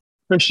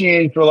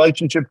Christianity's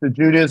relationship to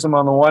Judaism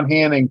on the one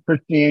hand and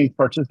Christianity's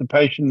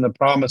participation in the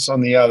promise on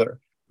the other.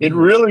 It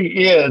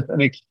really is an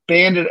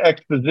expanded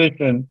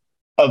exposition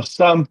of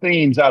some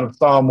themes out of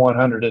Psalm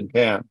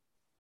 110.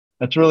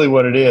 That's really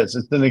what it is.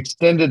 It's an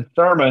extended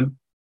sermon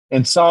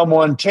in Psalm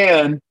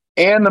 110,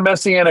 and the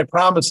messianic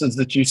promises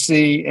that you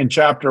see in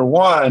chapter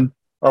 1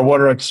 are what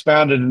are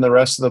expounded in the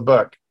rest of the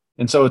book.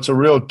 And so it's a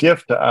real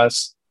gift to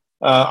us.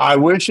 I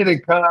wish it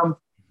had come,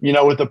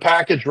 with the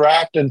package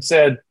wrapped and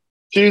said,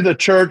 to the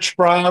church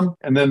from,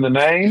 and then the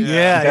name.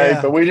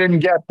 Yeah. But we didn't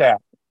get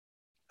that.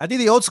 I think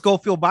the old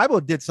Schofield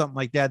Bible did something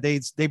like that. They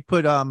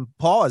put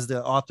Paul as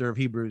the author of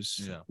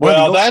Hebrews. Yeah.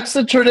 Well, that's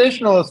the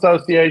traditional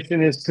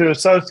association, is to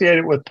associate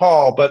it with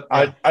Paul. But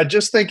yeah. I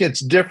just think it's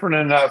different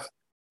enough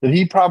that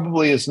he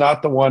probably is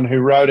not the one who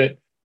wrote it.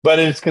 But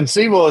it's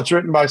conceivable it's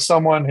written by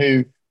someone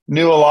who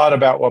knew a lot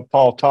about what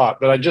Paul taught.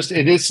 But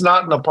it's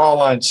not in the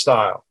Pauline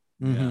style.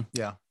 Mm-hmm.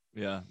 Yeah.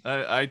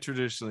 I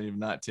traditionally have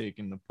not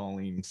taken the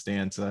Pauline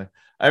stance. I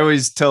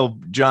always tell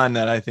John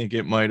that I think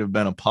it might have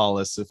been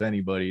Apollos, if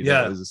anybody,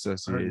 that was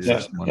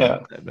associated.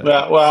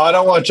 Well, I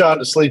don't want John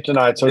to sleep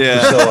tonight, so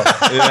it's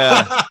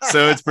Priscilla.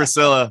 So it's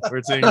Priscilla. We're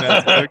taking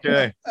that.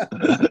 Okay.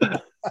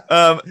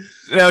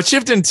 Now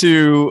shifting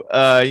to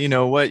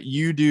what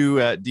you do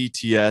at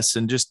DTS,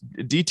 and just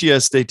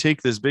DTS, they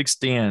take this big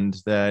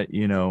stand that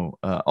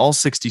all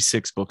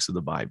 66 books of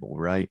the Bible,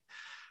 right?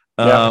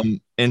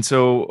 And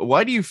so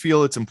why do you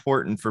feel it's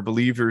important for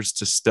believers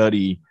to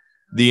study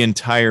the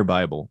entire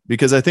Bible?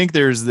 Because I think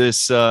there's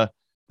this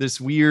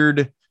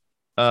weird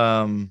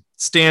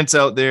stance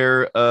out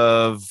there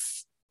of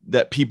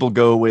that people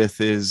go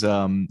with is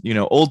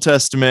Old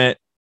Testament,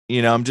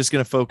 I'm just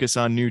going to focus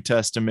on New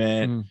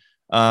Testament.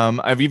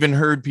 I've even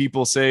heard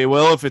people say,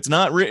 well, if it's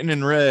not written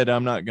in red,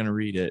 I'm not going to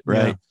read it.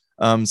 Right.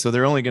 So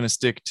they're only going to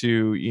stick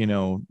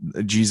to,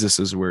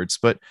 Jesus's words.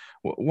 But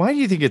why do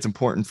you think it's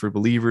important for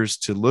believers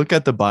to look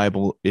at the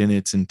Bible in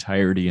its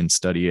entirety and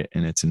study it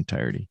in its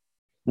entirety?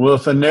 Well,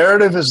 if a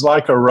narrative is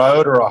like a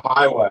road or a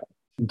highway,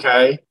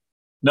 okay,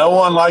 no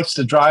one likes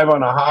to drive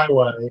on a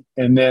highway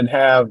and then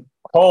have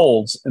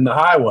holes in the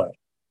highway.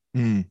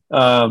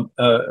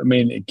 I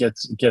mean, it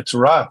gets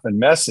rough and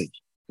messy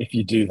if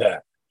you do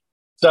that.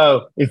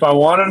 So if I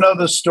want to know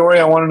the story,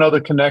 I want to know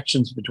the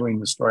connections between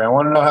the story. I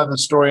want to know how the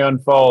story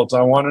unfolds.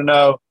 I want to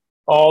know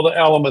all the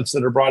elements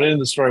that are brought into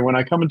the story. When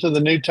I come into the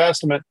New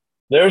Testament,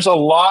 there's a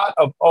lot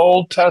of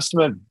Old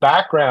Testament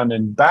background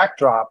and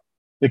backdrop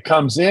that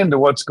comes into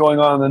what's going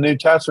on in the New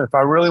Testament. If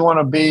I really want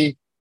to be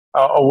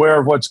aware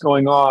of what's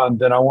going on,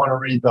 then I want to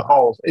read the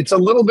whole. It's a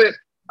little bit,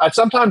 I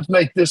sometimes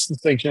make this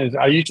distinction.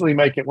 I usually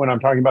make it when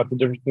I'm talking about the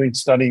difference between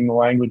studying the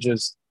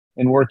languages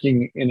and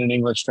working in an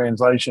English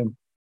translation.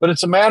 But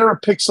it's a matter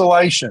of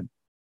pixelation,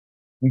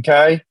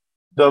 okay?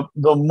 The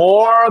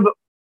more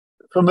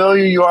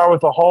familiar you are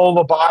with the whole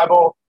of the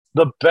Bible,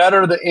 the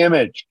better the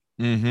image,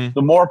 the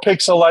more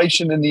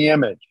pixelation in the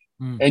image.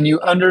 And you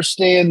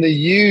understand the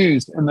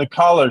hues and the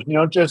colors. You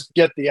don't just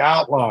get the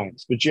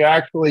outlines, but you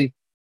actually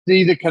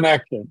see the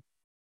connection.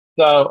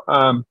 So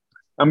I'm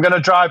going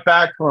to drive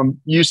back from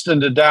Houston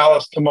to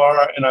Dallas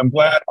tomorrow, and I'm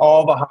glad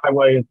all the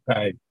highway is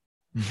paved.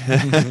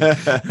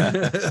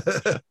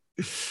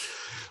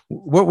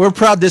 We're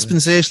proud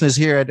dispensationalists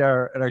here at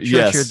our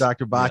church here,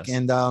 Dr. Bock. Yes.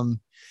 And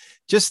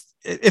just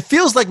it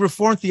feels like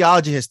Reformed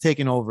theology has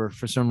taken over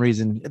for some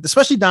reason,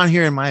 especially down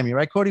here in Miami,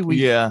 right, Cody?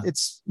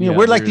 It's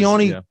we're like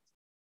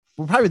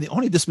we're probably the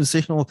only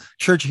dispensational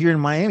church here in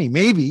Miami.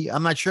 Maybe,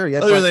 I'm not sure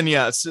yet. Other than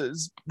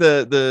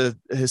the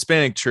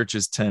Hispanic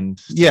churches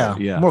tend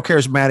more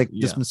charismatic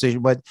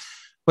dispensation. But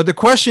the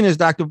question is,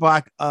 Dr.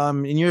 Bock,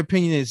 in your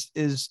opinion,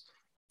 is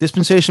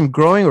dispensation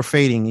growing or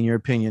fading? In your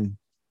opinion?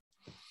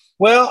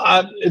 Well,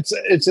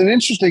 it's an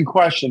interesting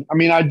question. I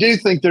mean, I do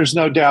think there's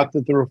no doubt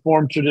that the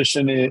Reformed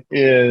tradition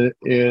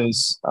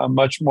is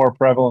much more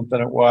prevalent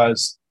than it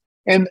was,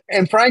 and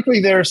frankly,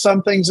 there are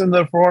some things in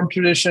the Reformed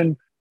tradition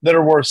that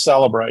are worth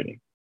celebrating.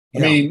 I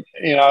mean,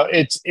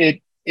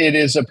 it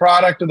is a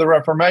product of the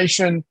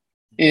Reformation.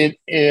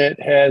 It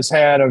has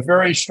had a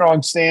very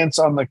strong stance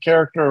on the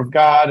character of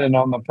God and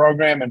on the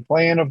program and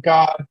plan of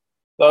God.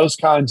 Those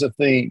kinds of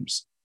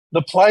themes.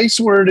 The place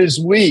where it is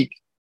weak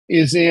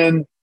is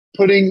in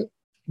putting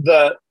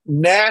the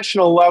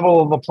national level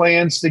of the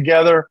plans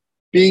together,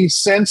 being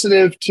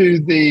sensitive to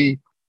the,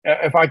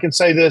 if I can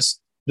say this,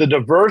 the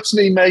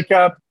diversity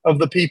makeup of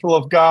the people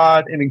of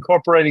God and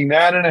incorporating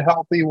that in a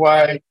healthy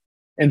way.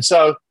 And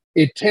so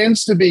it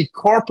tends to be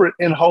corporate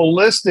and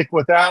holistic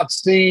without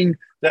seeing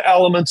the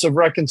elements of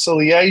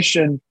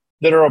reconciliation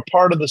that are a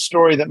part of the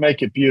story that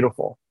make it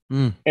beautiful.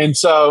 And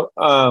so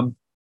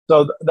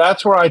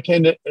that's where I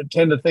tend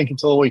to think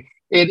it's a little weak.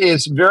 It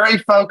is very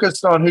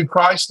focused on who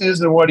Christ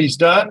is and what he's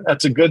done.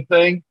 That's a good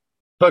thing.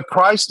 But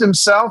Christ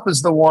himself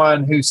is the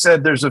one who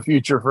said there's a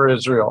future for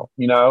Israel.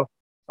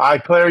 I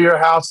declare your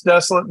house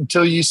desolate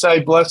until you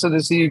say, blessed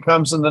is he who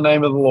comes in the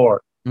name of the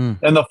Lord. And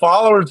the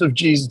followers of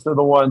Jesus are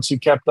the ones who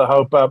kept the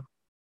hope up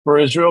for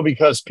Israel,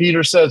 because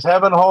Peter says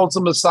heaven holds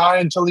the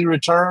Messiah until he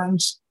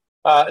returns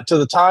to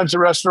the times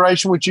of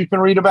restoration, which you can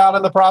read about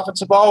in the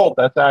prophets of old.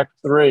 That's Acts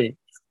 3.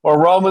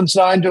 Or Romans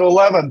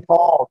 9-11,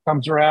 Paul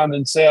comes around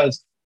and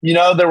says,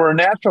 there were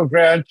natural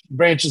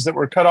branches that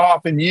were cut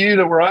off, and you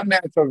that were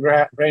unnatural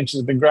branches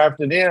have been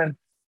grafted in.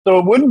 So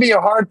it wouldn't be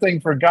a hard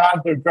thing for God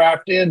to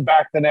graft in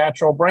back the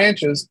natural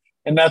branches.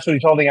 And that's what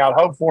he's holding out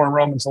hope for in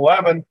Romans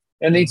 11.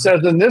 And he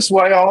says, in this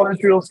way, all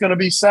Israel is going to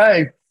be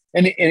saved.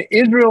 And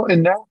Israel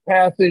in that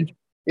passage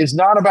is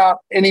not about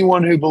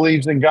anyone who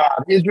believes in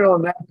God. Israel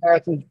in that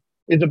passage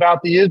is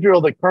about the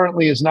Israel that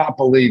currently is not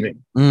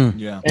believing.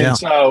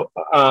 So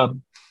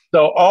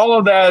all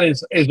of that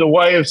is a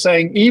way of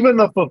saying even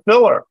the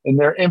fulfiller, and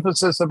their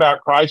emphasis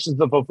about Christ is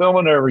the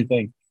fulfillment of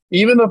everything.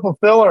 Even the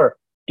fulfiller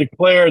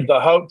declared the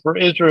hope for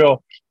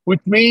Israel,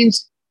 which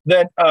means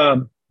that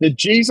that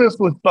Jesus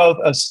was both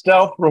a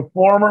stealth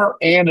reformer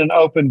and an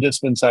open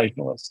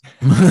dispensationalist.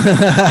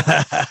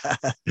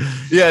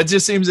 It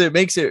just seems it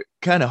makes it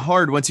kind of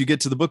hard once you get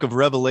to the book of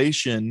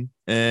Revelation.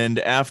 And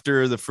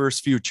after the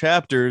first few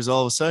chapters,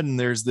 all of a sudden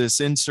there's this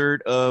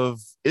insert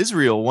of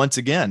Israel once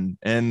again.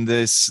 And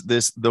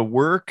the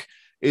work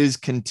is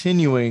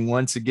continuing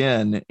once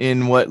again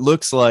in what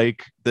looks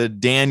like the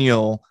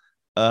Daniel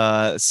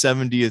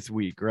 70th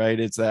week, right?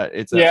 It's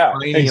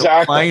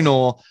that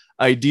final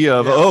idea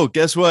of,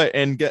 guess what?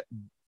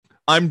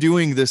 I'm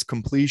doing this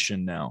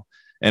completion now,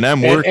 and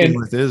I'm working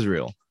with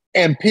Israel.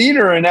 And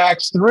Peter in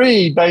Acts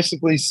 3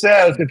 basically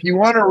says, if you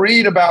want to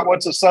read about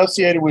what's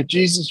associated with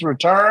Jesus'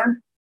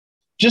 return,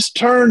 just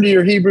turn to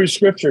your Hebrew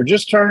scripture.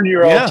 Just turn to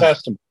your Old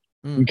Testament.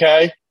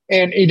 Okay.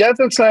 And he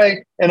doesn't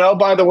say, and oh,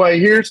 by the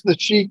way, here's the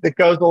sheet that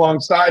goes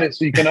alongside it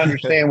so you can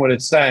understand what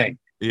it's saying.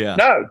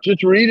 No,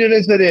 just read it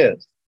as it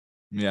is.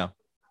 Yeah.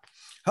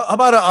 How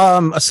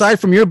about aside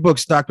from your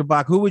books, Dr.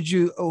 Bock, who would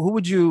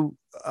you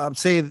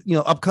say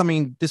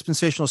upcoming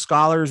dispensational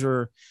scholars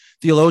or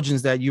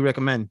theologians that you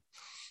recommend?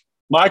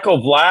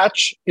 Michael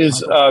Vlach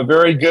is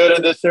very good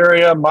in this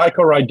area.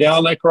 Michael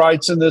Rydelnik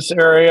writes in this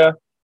area.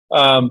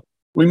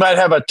 we might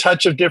have a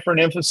touch of different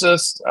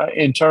emphasis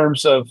in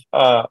terms of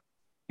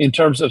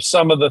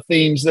some of the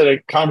themes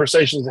that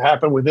conversations that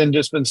happen within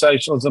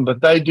dispensationalism,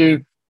 but they do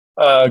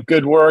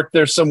good work.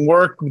 There's some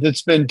work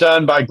that's been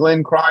done by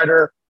Glenn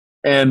Kreider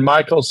and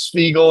Michael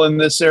Spiegel in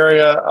this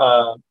area.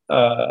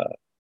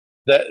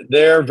 That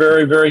they're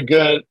very, very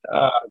good.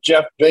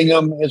 Jeff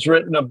Bingham has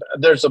written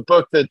there's a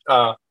book that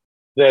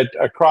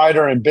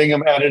Kreider and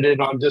Bingham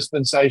edited on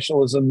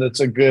dispensationalism. That's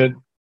a good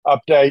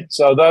update.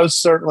 So those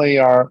certainly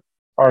are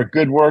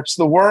good works.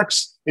 The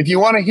works, if you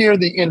want to hear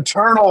the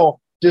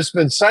internal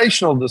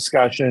dispensational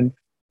discussion,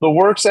 the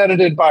works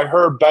edited by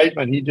Herb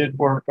Bateman. He did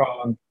work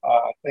on,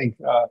 I think,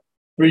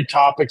 3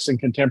 topics in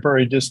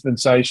contemporary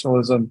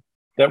dispensationalism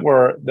that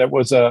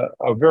was a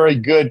very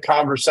good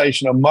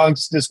conversation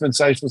amongst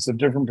dispensationalists of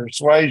different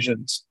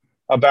persuasions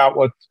about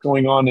what's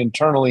going on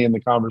internally in the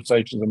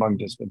conversations among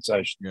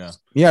dispensations.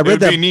 Yeah. I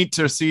read It'd be neat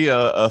to see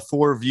a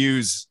 4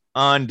 views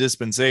on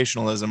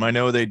dispensationalism. I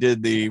know they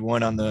did the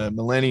one on the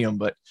millennium,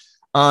 but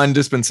on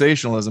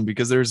dispensationalism,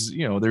 because there's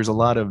a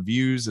lot of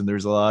views and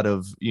there's a lot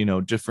of,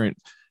 different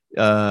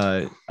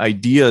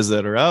ideas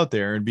that are out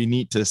there. It'd be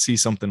neat to see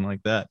something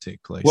like that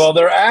take place. Well,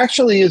 there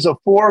actually is a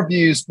 4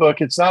 views book.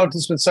 It's not of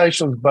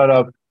dispensationalism, but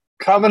of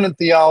covenant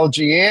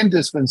theology and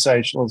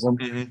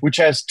dispensationalism, which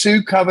has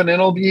 2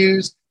 covenantal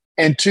views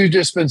and 2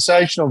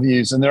 dispensational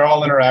views, and they're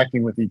all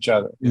interacting with each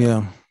other.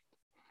 Yeah.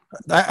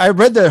 I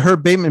read the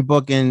Herb Bateman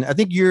book, and I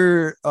think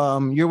you're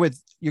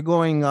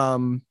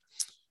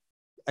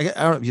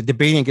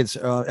debating against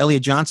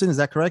Elliot Johnson. Is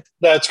that correct?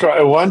 That's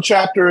correct. One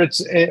chapter,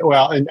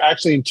 and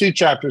actually in 2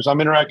 chapters, I'm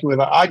interacting with.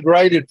 I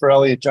graded for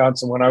Elliot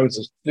Johnson when I was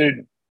a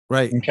student.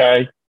 Right.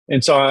 Okay.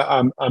 And so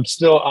I'm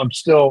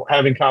still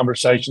having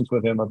conversations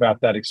with him about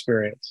that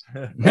experience.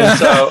 And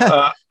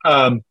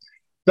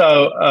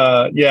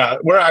so, yeah,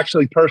 we're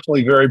actually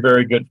personally very,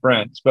 very good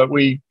friends, but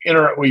we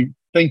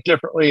think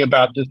differently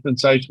about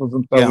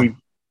dispensationalism. So we've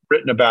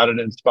written about it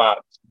in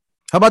spots.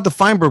 How about the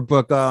Feinberg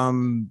book?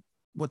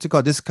 What's it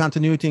called?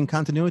 Discontinuity and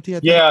continuity. I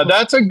think? Yeah,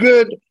 that's a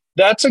good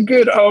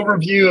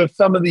overview of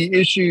some of the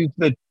issues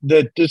that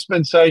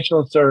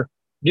dispensationalists are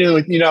dealing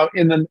with.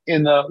 In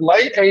the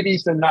late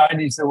 80s and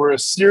 90s, there were a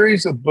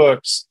series of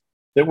books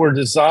that were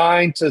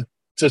designed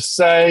to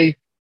say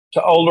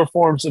to older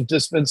forms of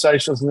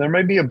dispensationalism, there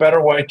may be a better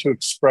way to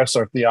express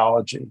our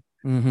theology,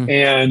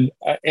 and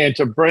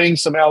to bring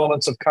some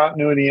elements of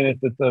continuity in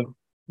it that the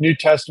New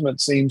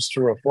Testament seems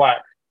to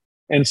reflect.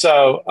 And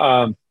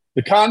so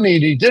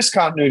the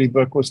discontinuity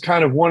book was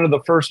kind of one of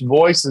the first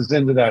voices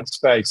into that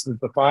space that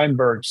the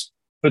Feinbergs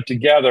put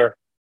together.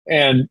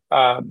 And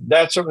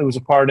that certainly was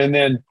a part. And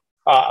then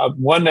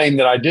one name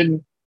that I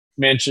didn't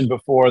mention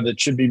before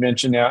that should be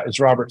mentioned now is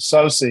Robert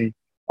Sosi,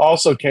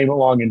 also came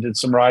along and did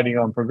some writing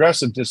on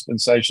progressive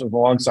dispensationalism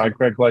alongside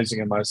Craig Glazing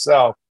and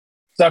myself,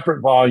 separate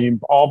volume,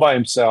 all by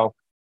himself.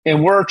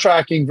 And we're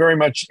tracking very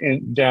much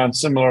down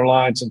similar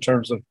lines in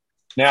terms of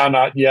now,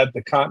 not yet,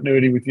 the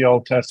continuity with the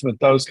Old Testament,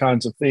 those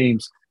kinds of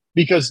themes.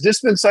 Because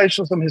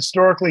dispensationalism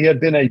historically had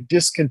been a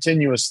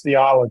discontinuous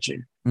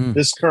theology.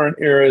 This current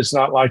era is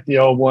not like the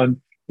old one.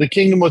 The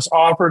kingdom was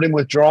offered and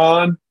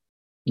withdrawn,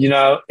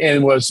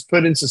 and was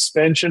put in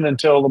suspension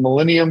until the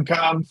millennium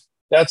comes.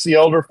 That's the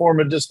older form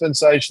of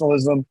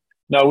dispensationalism.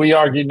 No, we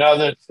argue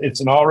that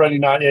it's an already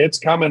not yet. It's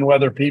coming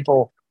whether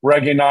people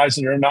recognize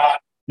it or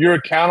not. You're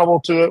accountable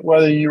to it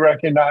whether you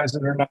recognize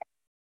it or not,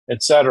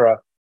 etc.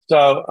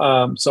 So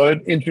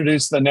it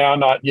introduced the now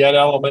not yet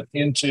element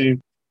into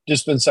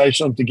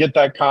dispensational to get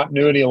that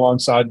continuity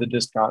alongside the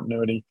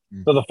discontinuity.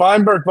 So the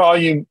Feinberg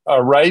volume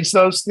raised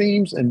those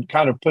themes and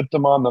kind of put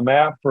them on the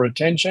map for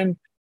attention.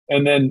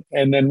 And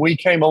then we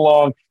came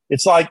along.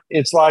 It's like,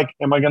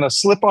 am I going to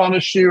slip on a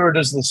shoe, or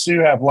does the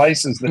shoe have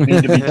laces that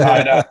need to be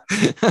tied up?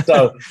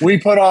 So we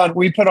put on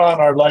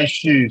our lace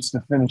shoes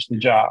to finish the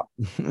job.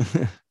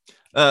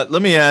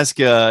 Let me ask,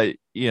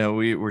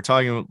 we're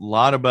talking a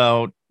lot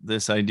about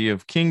this idea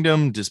of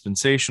kingdom,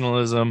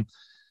 dispensationalism.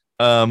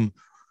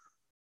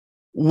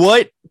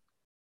 What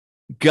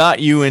got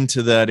you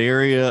into that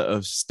area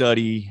of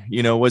study?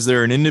 Was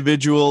there an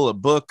individual, a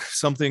book,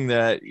 something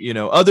that,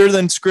 other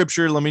than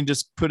scripture, let me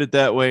just put it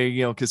that way,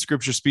 because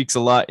scripture speaks a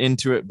lot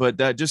into it, but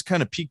that just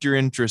kind of piqued your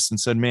interest and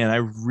said, man, I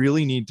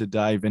really need to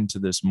dive into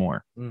this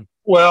more?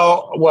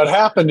 Well, what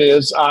happened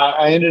is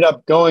I ended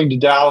up going to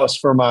Dallas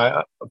for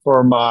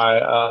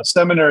my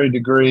seminary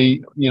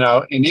degree,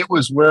 and it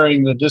was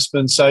wearing the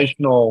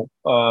dispensational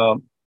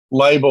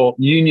label,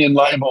 union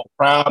label,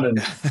 proud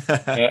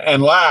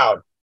and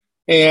loud.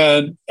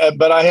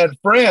 But I had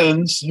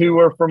friends who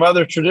were from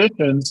other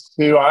traditions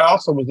who I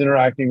also was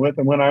interacting with.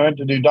 And when I went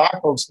to do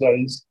doctoral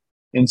studies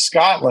in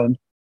Scotland,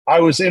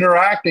 I was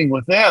interacting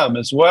with them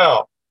as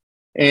well.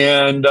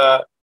 And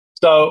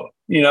so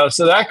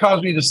that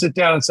caused me to sit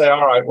down and say,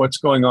 all right, what's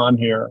going on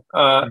here?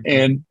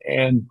 And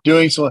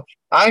doing so.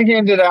 I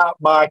handed out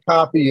my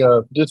copy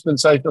of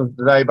Dispensational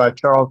Today by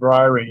Charles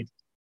Ryrie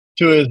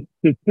to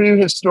 2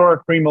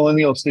 historic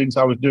premillennial students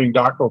I was doing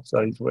doctoral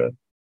studies with.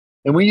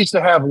 And we used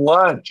to have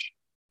lunch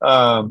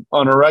on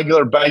a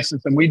regular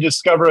basis, and we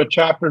discover a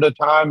chapter at a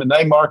time. And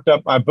they marked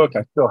up my book.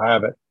 I still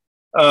have it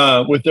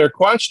with their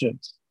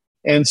questions.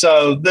 And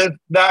so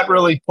that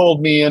really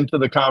pulled me into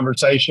the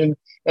conversation.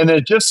 And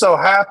it just so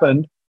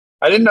happened,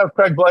 I didn't know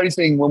Craig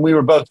Blazing when we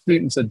were both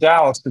students at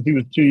Dallas because he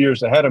was 2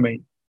 years ahead of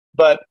me.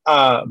 But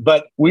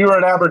we were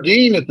at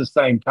Aberdeen at the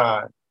same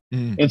time.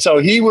 And so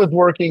he was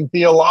working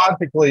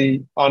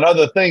theologically on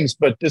other things,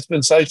 but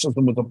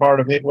dispensationalism was a part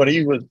of it, what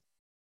he was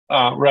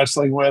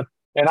wrestling with.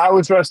 And I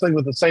was wrestling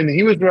with the same thing.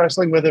 He was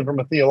wrestling with it from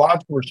a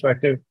theological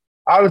perspective.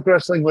 I was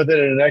wrestling with it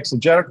in an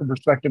exegetical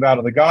perspective out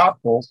of the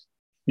Gospels,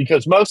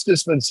 because most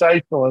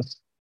dispensationalists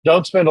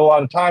don't spend a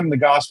lot of time in the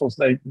Gospels.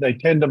 They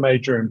tend to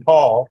major in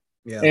Paul.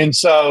 Yeah. And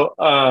so,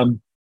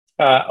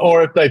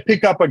 or if they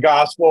pick up a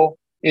Gospel,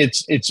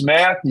 it's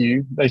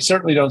Matthew. They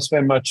certainly don't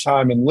spend much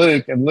time in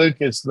Luke. And Luke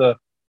is the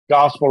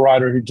Gospel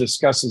writer who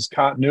discusses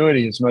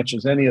continuity as much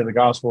as any of the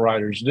Gospel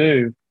writers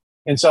do.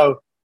 And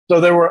so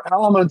there were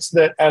elements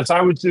that, as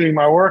I was doing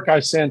my work, I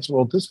sensed,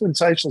 well,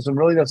 dispensationalism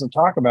really doesn't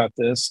talk about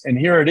this, and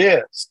here it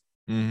is.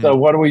 So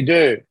what do we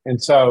do?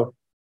 And so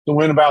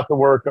went about the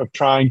work of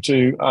trying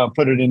to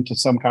put it into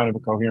some kind of a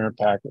coherent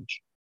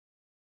package.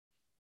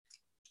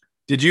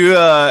 Did you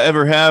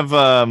ever have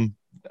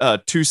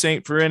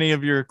Toussaint for any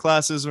of your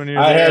classes when you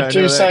were there? I had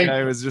Toussaint.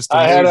 I was just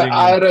amazing.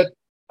 I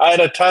had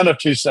a ton of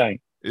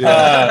Toussaint.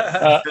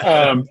 Yeah.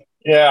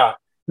 Yeah.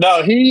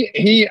 No,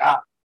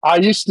 I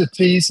used to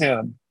tease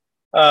him.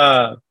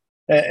 And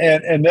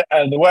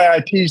the way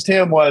I teased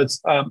him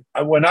was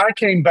when I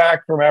came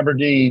back from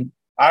Aberdeen,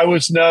 I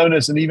was known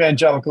as an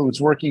evangelical who was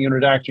working in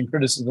redaction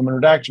criticism, and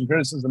redaction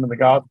criticism in the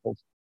Gospels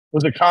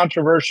was a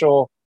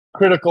controversial,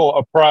 critical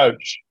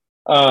approach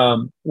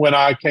when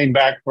I came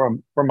back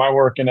from my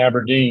work in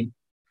Aberdeen.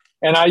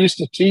 And I used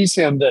to tease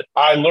him that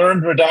I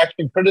learned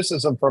redaction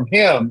criticism from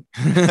him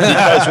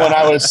because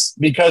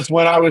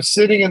when I was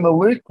sitting in the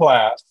Luke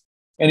class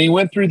and he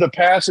went through the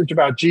passage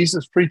about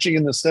Jesus preaching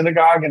in the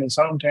synagogue in his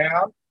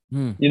hometown,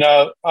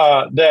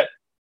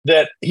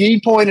 that he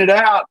pointed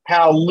out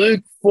how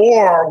Luke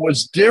 4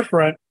 was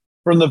different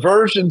from the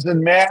versions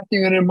in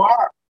Matthew and in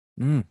Mark.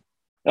 And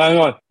I'm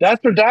going,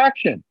 that's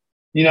redaction.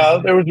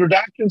 There was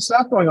redaction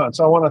stuff going on.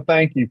 So I want to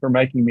thank you for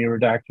making me a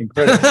redaction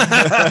critic.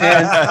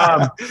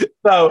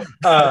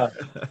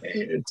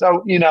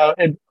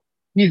 And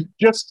he's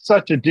just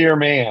such a dear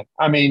man.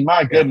 I mean,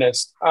 my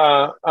goodness.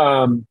 But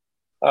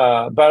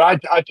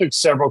I took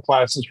several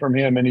classes from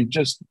him, and he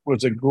just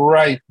was a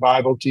great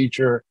Bible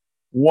teacher,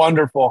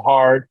 wonderful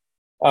heart,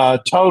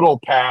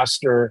 total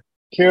pastor,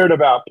 cared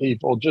about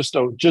people, just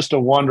a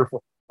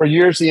wonderful. For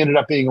years, he ended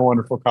up being a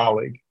wonderful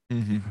colleague.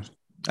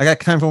 I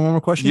got time for one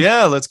more question.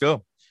 Yeah, let's go.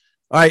 All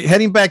right,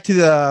 heading back to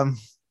the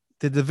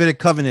Davidic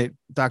covenant,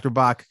 Dr.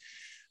 Bock.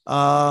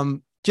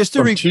 Just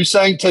to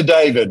Toussaint to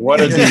David, what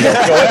a deal!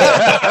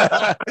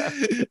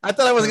 I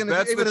thought I was going to.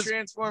 That's the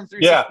transform.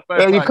 Yeah,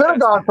 you could have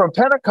gone from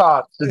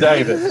Pentecost to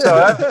David. So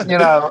that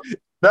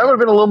that would have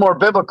been a little more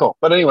biblical.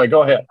 But anyway,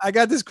 go ahead. I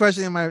got this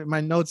question in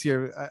my notes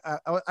here.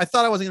 I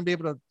thought I wasn't going to be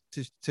able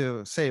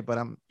to say it,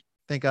 but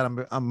thank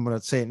God I'm going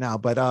to say it now.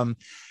 But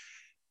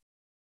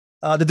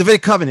the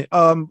Davidic covenant.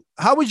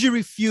 How would you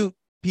refute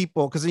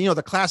people? Because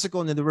the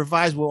classical and the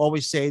revised will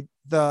always say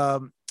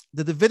the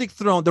Davidic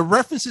throne. The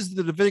references to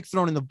the Davidic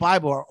throne in the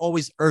Bible are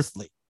always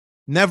earthly,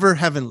 never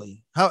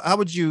heavenly. How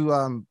would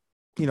you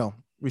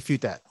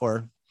refute that,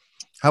 or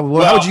how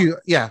would you?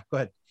 Yeah, go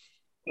ahead.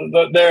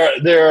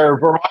 There are a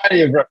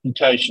variety of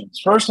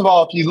refutations. First of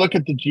all, if you look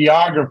at the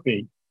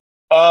geography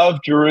of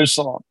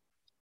Jerusalem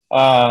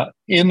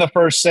in the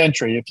first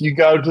century, if you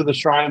go to the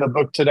Shrine of the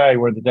Book today,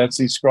 where the Dead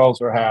Sea Scrolls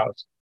are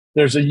housed,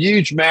 there's a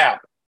huge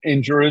map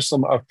in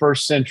Jerusalem of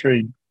first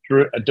century,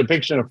 a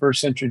depiction of first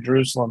century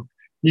Jerusalem.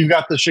 You've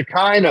got the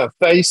Shekinah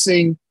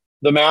facing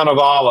the Mount of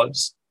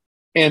Olives.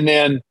 And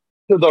then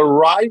to the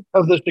right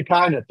of the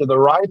Shekinah, to the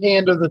right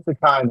hand of the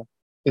Shekinah,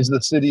 is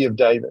the city of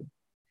David.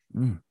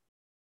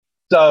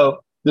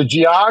 So the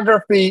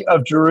geography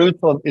of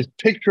Jerusalem is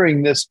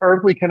picturing this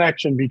earthly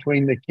connection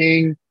between the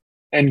king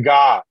and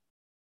God.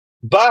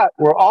 But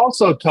we're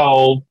also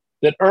told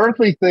that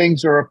earthly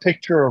things are a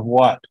picture of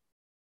what?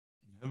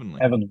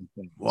 Heavenly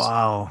things.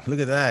 Wow, look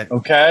at that.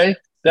 Okay,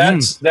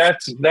 that's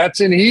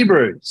in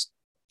Hebrews.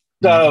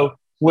 So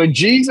when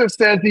Jesus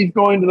says he's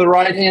going to the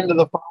right hand of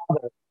the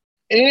Father,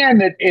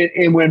 and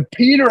when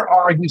Peter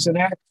argues in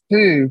Acts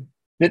 2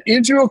 that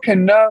Israel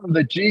can know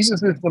that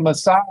Jesus is the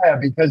Messiah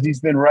because he's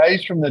been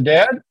raised from the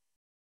dead,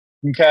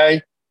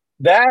 okay,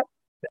 that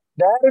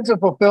is a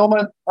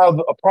fulfillment of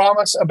a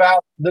promise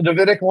about the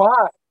Davidic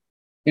line.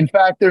 In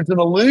fact, there's an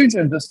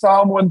allusion to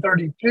Psalm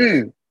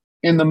 132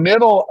 in the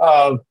middle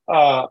of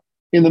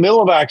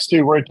Acts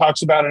 2, where it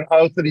talks about an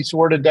oath that he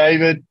swore to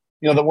David,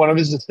 that one of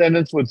his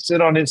descendants would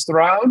sit on his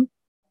throne.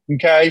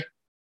 Okay.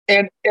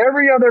 And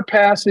every other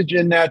passage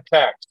in that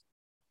text,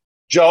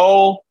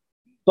 Joel,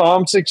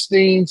 Psalm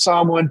 16,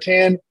 Psalm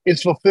 110,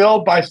 is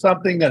fulfilled by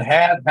something that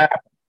had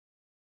happened.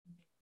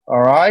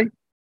 All right.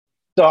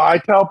 So I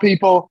tell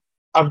people,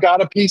 I've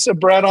got a piece of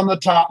bread on the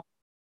top.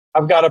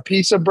 I've got a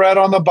piece of bread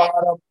on the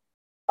bottom.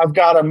 I've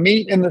got a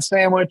meat in the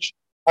sandwich.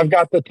 I've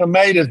got the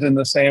tomatoes in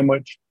the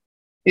sandwich.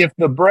 If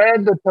the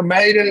bread, the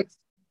tomatoes,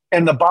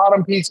 and the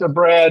bottom piece of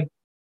bread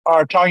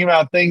are talking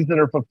about things that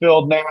are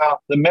fulfilled now,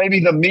 then maybe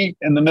the meat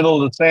in the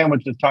middle of the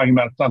sandwich is talking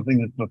about something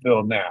that's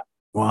fulfilled now.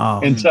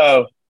 Wow. And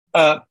so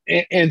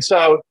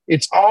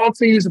it's all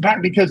seen as a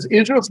pattern, because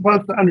Israel's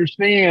supposed to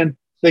understand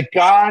that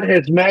God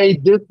has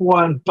made this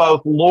one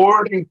both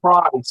Lord and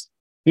Christ,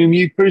 whom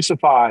you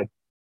crucified.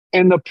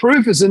 And the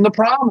proof is in the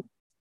promise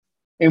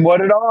and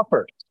what it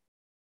offers.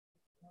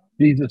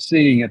 Jesus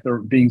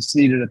being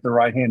seated at the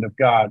right hand of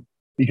God,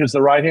 because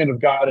the right hand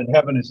of God in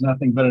heaven is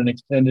nothing but an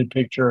extended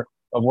picture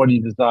of what he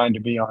designed to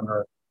be on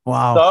earth.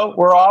 Wow. So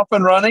we're off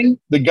and running.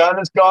 The gun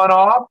has gone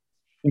off.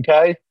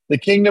 Okay. The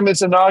kingdom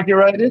is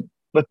inaugurated,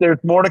 but there's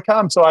more to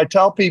come. So I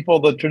tell people,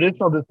 the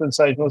traditional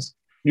dispensationalists,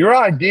 your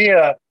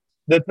idea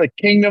that the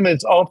kingdom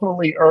is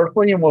ultimately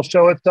earthly and will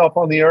show itself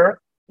on the earth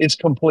is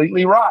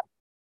completely right.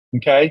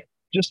 Okay.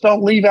 Just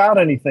don't leave out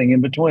anything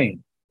in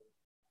between.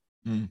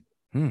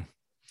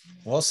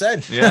 Well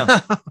said.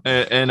 Yeah.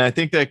 And I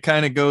think that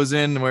kind of goes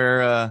in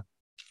where,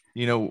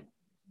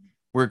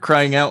 we're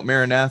crying out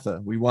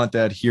Maranatha. We want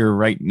that here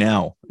right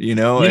now,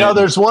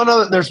 There's one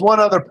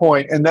other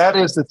point, and that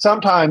is that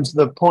sometimes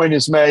the point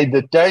is made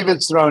that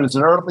David's throne is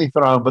an earthly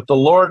throne, but the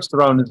Lord's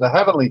throne is a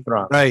heavenly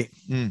throne. Right.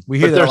 We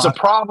hear but that there's a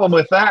problem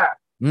with that,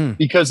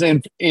 because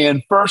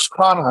in First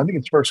Chronicles, I think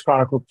it's First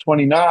Chronicles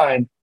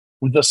 29,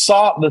 with the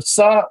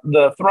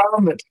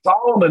throne that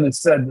Solomon is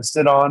said to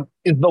sit on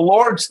is the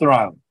Lord's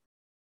throne,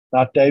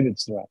 not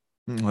David's throne.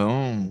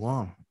 Oh,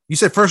 wow. You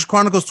said First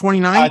Chronicles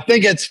 29? I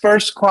think it's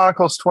First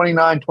Chronicles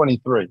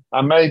 29:23.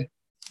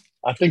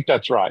 I think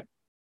that's right.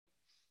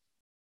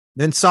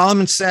 Then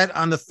Solomon sat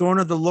on the throne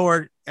of the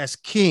Lord as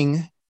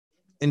king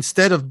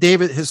instead of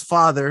David his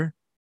father,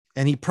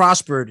 and he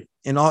prospered,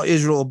 and all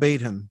Israel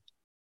obeyed him.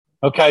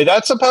 Okay,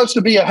 that's supposed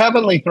to be a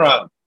heavenly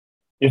throne.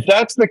 If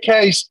that's the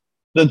case,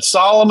 then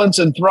Solomon's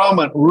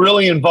enthronement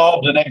really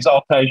involved an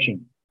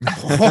exaltation.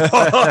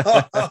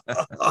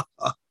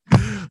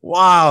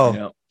 Wow.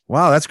 Yeah.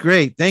 Wow, that's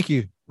great. Thank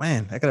you.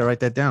 Man, I gotta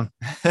write that down.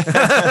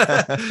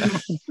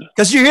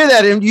 Because you hear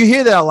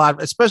that a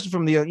lot, especially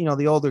from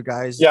the older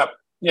guys. Yep.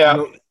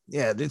 Yeah.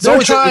 Yeah. They're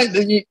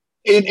trying,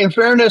 in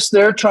fairness,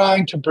 they're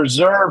trying to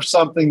preserve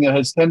something that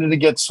has tended to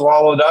get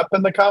swallowed up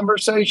in the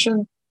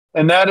conversation.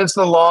 And that is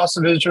the loss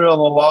of Israel and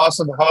the loss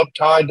of hope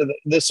tied to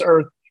this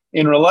earth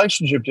in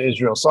relationship to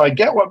Israel. So I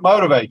get what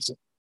motivates it.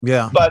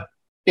 Yeah. But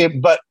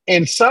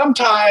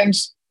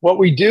sometimes what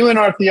we do in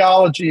our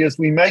theology is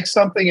we make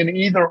something an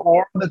either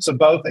or that's a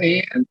both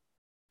and.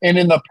 And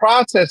in the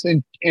process,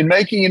 in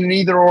making it an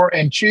either or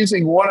and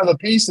choosing one of the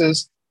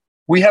pieces,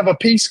 we have a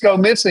piece go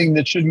missing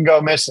that shouldn't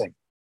go missing.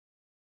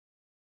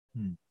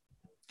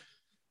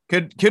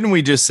 Couldn't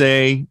we just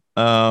say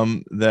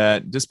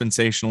that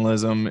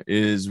dispensationalism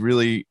is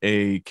really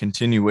a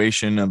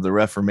continuation of the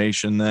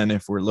Reformation then,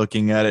 if we're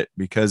looking at it,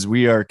 because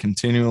we are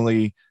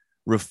continually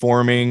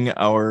reforming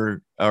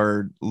our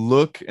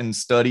look and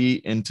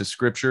study into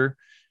Scripture?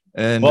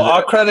 And well,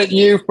 I'll credit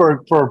you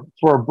for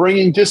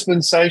bringing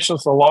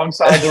dispensationalists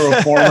alongside the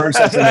Reformers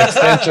as an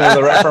extension of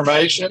the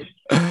Reformation,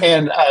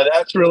 and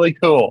that's really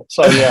cool.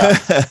 So yeah,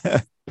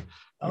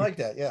 I like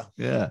that. Yeah.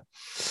 Yeah.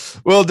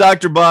 Well,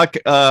 Dr. Bock,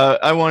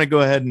 I want to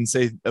go ahead and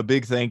say a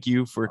big thank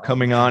you for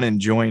coming on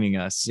and joining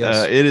us.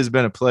 Yes. It has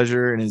been a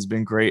pleasure and it's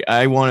been great.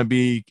 I want to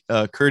be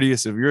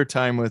courteous of your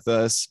time with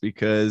us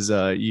because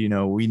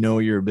we know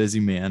you're a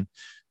busy man.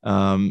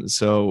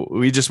 So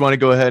we just want to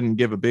go ahead and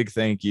give a big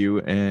thank you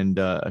and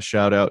a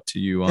shout out to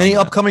you. Any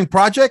upcoming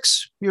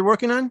projects you're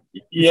working on?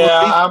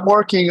 Yeah, I'm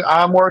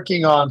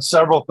working on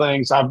several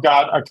things. I've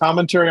got a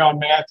commentary on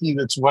Matthew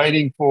that's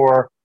waiting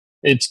for,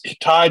 it's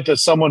tied to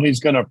someone who's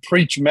going to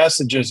preach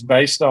messages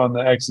based on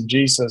the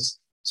exegesis.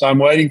 So I'm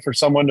waiting for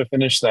someone to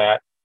finish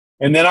that.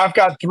 And then I've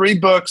got 3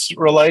 books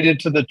related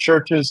to the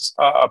church's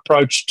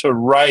approach to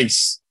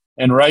race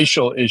and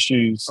racial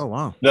issues. Oh,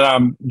 wow. that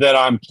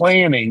I'm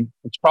planning.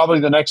 It's probably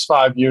the next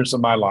 5 years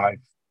of my life,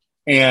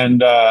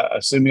 and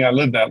assuming I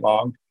live that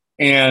long.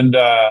 And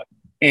I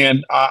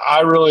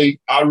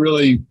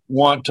really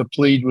want to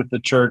plead with the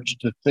church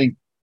to think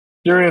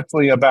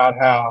seriously about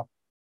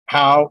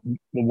how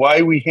the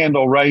way we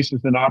handle race is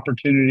an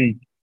opportunity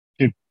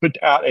to put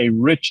out a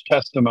rich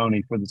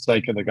testimony for the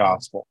sake of the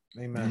gospel.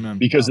 Amen.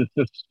 Because it's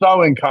just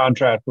so in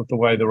contrast with the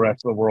way the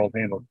rest of the world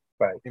handles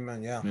faith.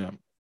 Amen. Yeah.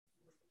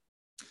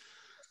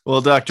 Well,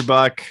 Dr.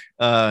 Bock,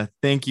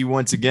 thank you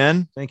once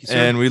again. Thank you, sir.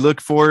 And we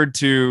look forward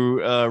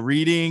to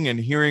reading and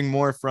hearing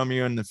more from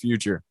you in the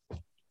future.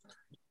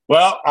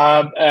 Well,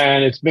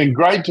 and it's been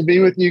great to be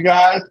with you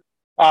guys.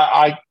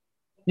 I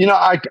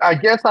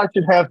guess I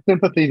should have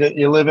sympathy that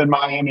you live in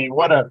Miami.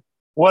 What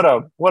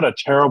a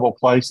terrible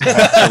place to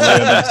have to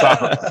live and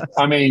suffer.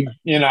 I mean,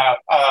 you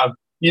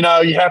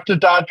have to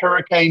dodge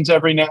hurricanes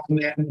every now and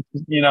then.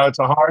 It's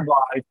a hard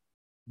life.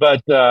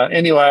 But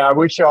anyway, I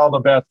wish you all the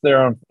best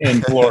there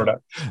in Florida.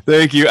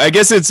 Thank you. I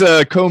guess it's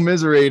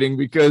commiserating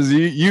because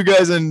you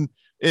guys in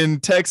in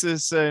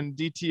Texas and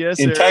DTS.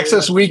 In area,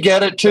 Texas, we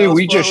get it too.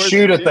 We just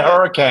shoot at the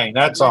hurricane.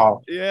 That's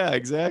all. Yeah,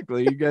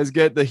 exactly. You guys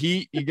get the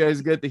heat. You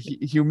guys get the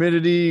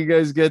humidity. You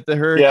guys get the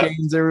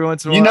hurricanes every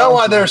once in a while. You know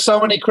why there's so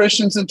many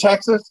Christians in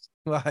Texas?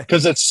 Why?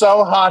 Because it's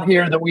so hot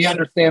here that we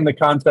understand the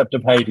concept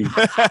of Hades.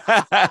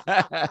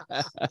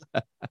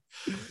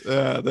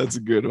 That's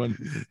a good one.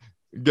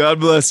 God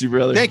bless you,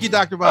 brother. Thank you,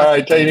 Dr. Bock. All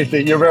right,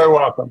 JDC, you're very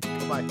welcome.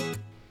 Bye.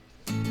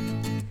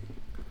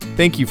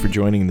 Thank you for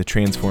joining the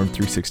Transform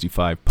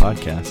 365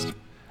 podcast,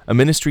 a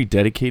ministry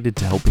dedicated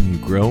to helping you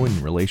grow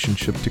in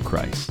relationship to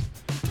Christ.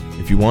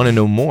 If you want to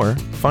know more,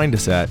 find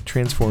us at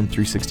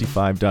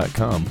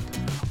transform365.com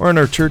or on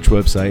our church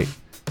website,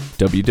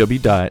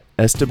 www.swcc.org,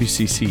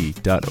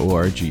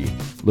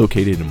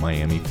 located in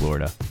Miami,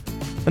 Florida.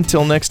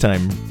 Until next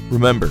time,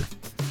 remember,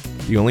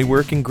 the only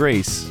work in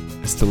grace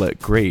is to let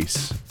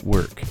grace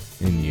work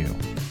in you.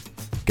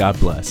 God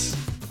bless.